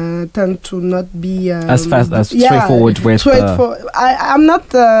women tend to not be as fast as straightforward with. I'm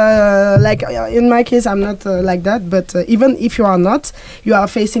not like in my case. I'm not like that. But even if you are not, you are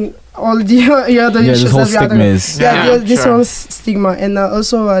facing all the other issues that we are talking. This whole stigma, and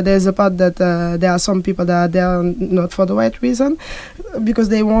also there's a part that there are some people that are there not for the right reason, because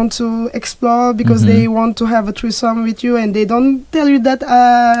they want to explore, because they want to have a threesome with you, and they don't tell you that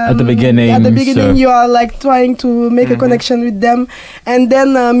at the beginning. At the beginning, you are like trying to make a connection with them, and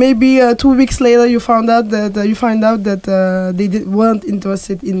then maybe 2 weeks later, you find out that they weren't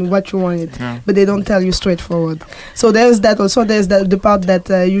interested in what you wanted, but they don't tell you straightforward. So there's that. Also, there's the part that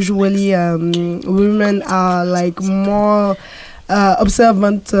usually women are like more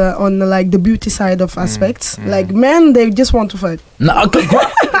observant on like the beauty side of aspects. Like men, they just want to fight. No, okay.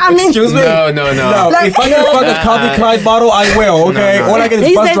 I mean, excuse me. No. No, if I can fuck a Calvin Klein bottle, I will. Okay, No. all I get is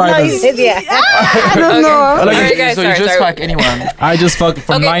He bus said no, drivers. he said yeah. I don't know. Alright, guys, So you just fuck anyone. I just fucked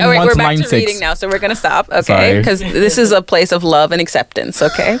from Okay, 9 all right, 1 we're to back 9 to 6. reading now, so we're gonna stop, okay? Sorry. Because this is a place of love and acceptance,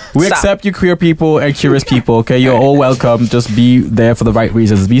 okay? We Stop. accept you queer people and curious people, okay? You're all welcome. Just be there for the right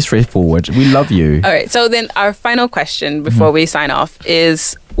reasons. Be straightforward. We love you. All right, so then our final question before we sign off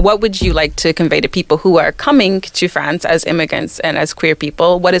is, what would you like to convey to people who are coming to France as immigrants and as queer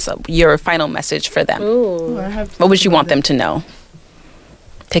people? What is your final message for them? Ooh. I have to What would think you want about them to know?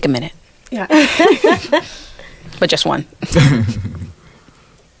 Take a minute, Yeah. but just one.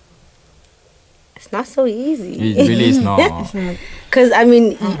 It's not so easy. It really is not. Because I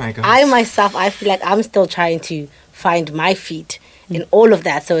mean, Oh my gosh. I myself, I feel like I'm still trying to find my feet in all of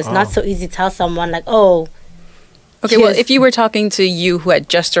that. So it's not so easy to tell someone like, oh, Okay, well, Cheers. if you were talking to you who had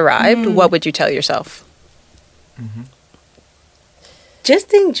just arrived, what would you tell yourself?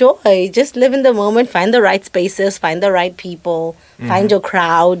 just enjoy, just live in the moment, find the right spaces, find the right people, find your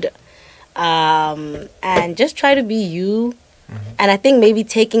crowd, and just try to be you. And I think maybe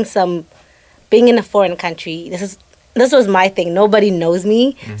being in a foreign country, this was my thing. Nobody knows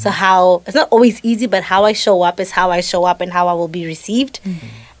me. So it's not always easy, but how I show up is how I show up and how I will be received.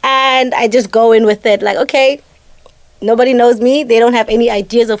 And I just go in with it like, okay, nobody knows me. They don't have any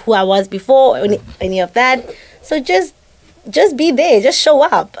ideas of who I was before, or any of that. So just be there. Just show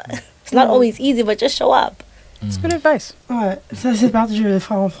up. It's not always easy, but just show up. It's good advice. Ouais, ça c'est parti, je vais le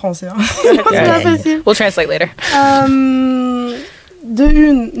faire en français. Hein. C'est pas facile. We'll translate later. De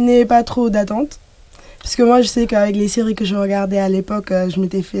une, n'ayez pas trop d'attentes. Parce que moi, je sais qu'avec les séries que je regardais à l'époque, je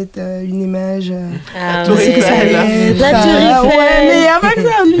m'étais fait une image. Tour Je sais que ça allait être, La Tour Eiffel. ouais, mais il n'y a pas que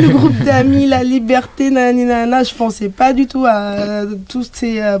ça. Le groupe d'amis, la liberté, nanana, je pensais pas du tout à toutes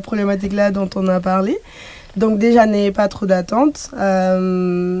ces problématiques-là dont on a parlé. Donc déjà, n'ayez pas trop d'attentes.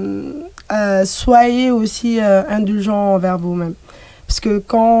 Soyez aussi indulgents envers vous-même. Parce que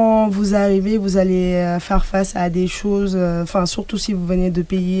quand vous arrivez, vous allez faire face à des choses, surtout si vous venez de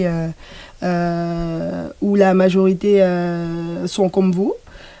pays où la majorité sont comme vous.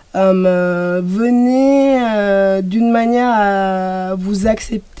 Venez d'une manière à vous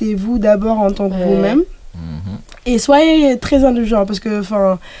accepter vous d'abord en tant que vous-même. Et soyez très indulgents parce que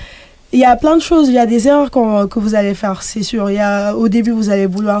il y a plein de choses, il y a des erreurs que vous allez faire, c'est sûr. Au début, vous allez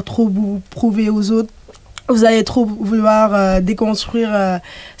vouloir trop vous prouver aux autres. Vous allez trop vouloir déconstruire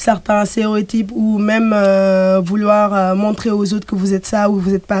certains stéréotypes ou même vouloir montrer aux autres que vous êtes ça ou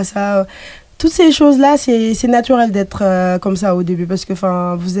vous n'êtes pas ça. Toutes ces choses-là, c'est naturel d'être comme ça au début parce que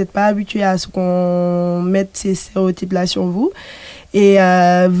vous n'êtes pas habitué à ce qu'on mette ces stéréotypes-là sur vous. Et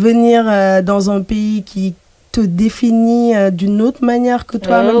venir dans un pays qui te définit d'une autre manière que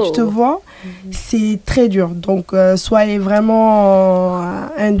toi-même tu te vois, c'est très dur. Donc, soyez vraiment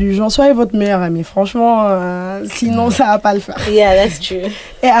indulgents, soyez votre meilleur ami. Franchement, sinon, ça va pas le faire. Yeah, that's true.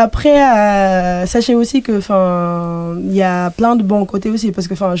 Et après, sachez aussi que il y a plein de bons côtés aussi. Parce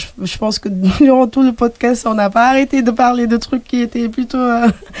que je pense que durant tout le podcast, on n'a pas arrêté de parler de trucs qui étaient plutôt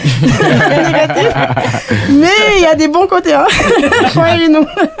négatifs. Mais il y a des bons côtés, hein. Croyez-nous.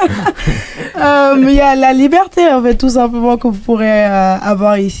 Mais il y a la liberté, en fait, tout simplement, que vous pourrez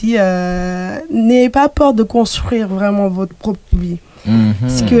avoir ici. N'ayez pas peur de construire vraiment votre propre vie.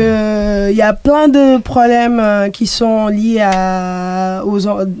 Parce que y a plein de problèmes qui sont liés aux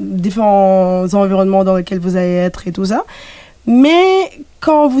différents environnements dans lesquels vous allez être et tout ça. Mais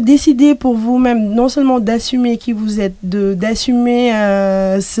quand vous décidez pour vous-même non seulement d'assumer qui vous êtes, d'assumer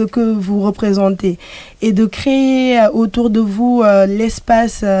ce que vous représentez et de créer autour de vous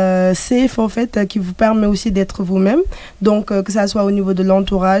l'espace safe en fait qui vous permet aussi d'être vous-même, donc que ça soit au niveau de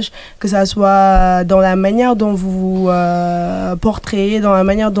l'entourage, que ça soit dans la manière dont vous portrayez, dans la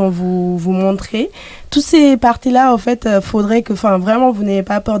manière dont vous vous montrez, toutes ces parties-là en fait faudrait que vraiment vous n'ayez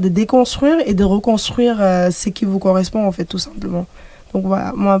pas peur de déconstruire et de reconstruire ce qui vous correspond en fait tout simplement. Donc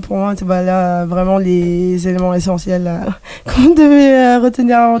voilà, pour moi, c'est là vraiment les éléments essentiels qu'on devait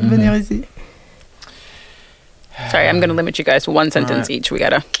retenir avant de venir ici. Sorry, I'm going to limit you guys to one sentence each. We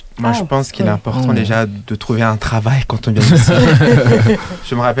gotta... Moi, je pense qu'il est important déjà de trouver un travail quand on vient ici.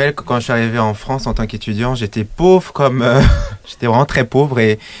 Je me rappelle que quand je suis arrivé en France en tant qu'étudiant, j'étais pauvre j'étais vraiment très pauvre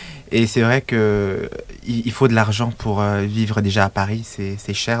et c'est vrai qu'il faut de l'argent pour vivre déjà à Paris,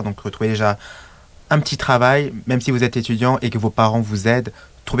 c'est cher, donc retrouver déjà un petit travail, même si vous êtes étudiant et que vos parents vous aident,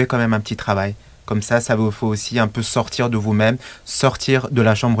 trouvez quand même un petit travail. Comme ça vous faut aussi un peu sortir de vous-même, sortir de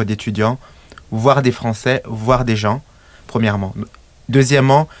la chambre d'étudiant, voir des Français, voir des gens, premièrement.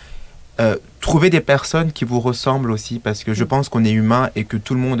 Deuxièmement, trouver des personnes qui vous ressemblent aussi, parce que je pense qu'on est humain et que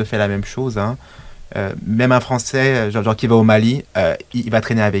tout le monde fait la même chose. Hein. même un Français, genre qui va au Mali, il va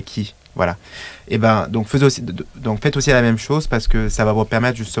traîner avec qui? Voilà. Et ben, donc faites aussi la même chose parce que ça va vous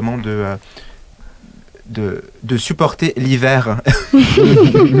permettre justement de supporter l'hiver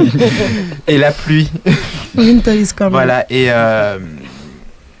et la pluie. Winter is coming. Voilà. Et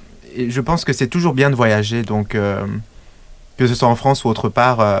je pense que c'est toujours bien de voyager. Donc, que ce soit en France ou autre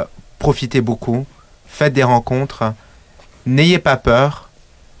part, profitez beaucoup, faites des rencontres, n'ayez pas peur.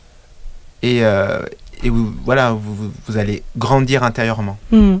 Et voilà, vous allez grandir intérieurement.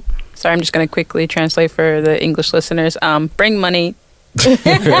 Sorry, I'm just going to quickly translate for the English listeners. Bring money.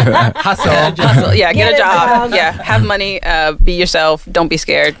 Hustle. Yeah, get a job. Yeah, have money. Be yourself. Don't be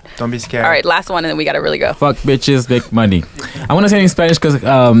scared. Don't be scared. All right, last one, and then we got to really go. Fuck bitches, make money. I want to say it in Spanish because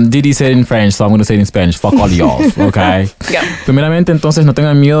Didi said it in French, so I'm going to say it in Spanish. Fuck all y'all, okay? Go. Primeramente, entonces, no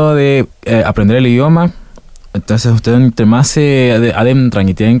tengan miedo de aprender el idioma. Entonces, ustedes entre más se adentran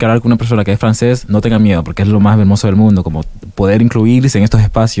y tienen que hablar con una persona que es francés, no tengan miedo, porque es lo más hermoso del mundo, como poder incluirse en estos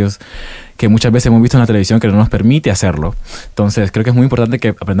espacios que muchas veces hemos visto en la televisión que no nos permite hacerlo. Entonces, creo que es muy importante que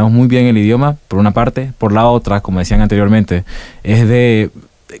aprendamos muy bien el idioma, por una parte. Por la otra, como decían anteriormente, es de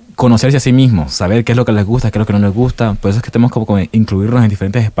conocerse a sí mismos, saber qué es lo que les gusta, qué es lo que no les gusta. Por eso es que tenemos como incluirnos en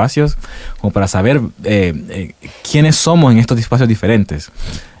diferentes espacios, como para saber quiénes somos en estos espacios diferentes.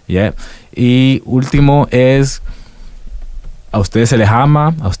 Yeah. Y último es, a ustedes se les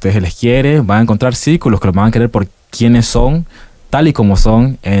ama, a ustedes se les quiere, van a encontrar círculos que los van a querer por quienes son, tal y como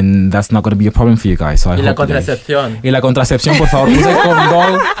son, and that's not going to be a problem for you guys. So y la contracepción. Y la contracepción, por favor, use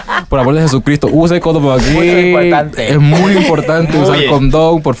condón. Por amor de Jesucristo, use condón por aquí. Muy importante. Es muy importante usar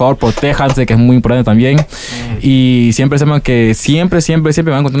condón. Por favor, protéjanse, que es muy importante también. Y siempre sepan que siempre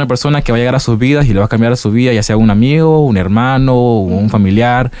van a encontrar una persona que va a llegar a sus vidas y le va a cambiar a su vida, ya sea un amigo, un hermano, un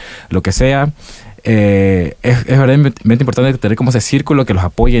familiar, lo que sea. Es verdaderamente importante tener como ese círculo que los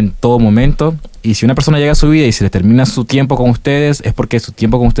apoye en todo momento. Y si una persona llega a su vida y se le termina su tiempo con ustedes, es porque su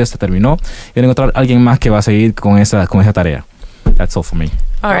tiempo con ustedes se terminó y van a encontrar a alguien más que va a seguir con esa tarea. That's all for me.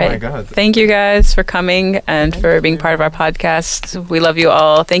 All right. Oh my God. Thank you guys for coming and for being part of our podcast. We love you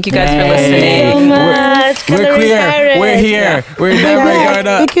all. Thank you guys for listening. So much. We're queer. We're here. We're never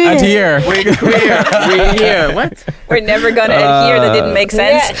gonna adhere. We're here. What? We're never going to adhere. That didn't make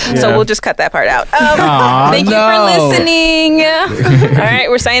sense. So we'll just cut that part out. Thank you for listening. All right.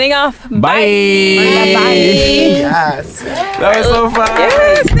 We're signing off. Bye. Yes. That was so fun.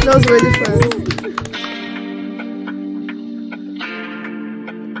 Yes. That was really fun.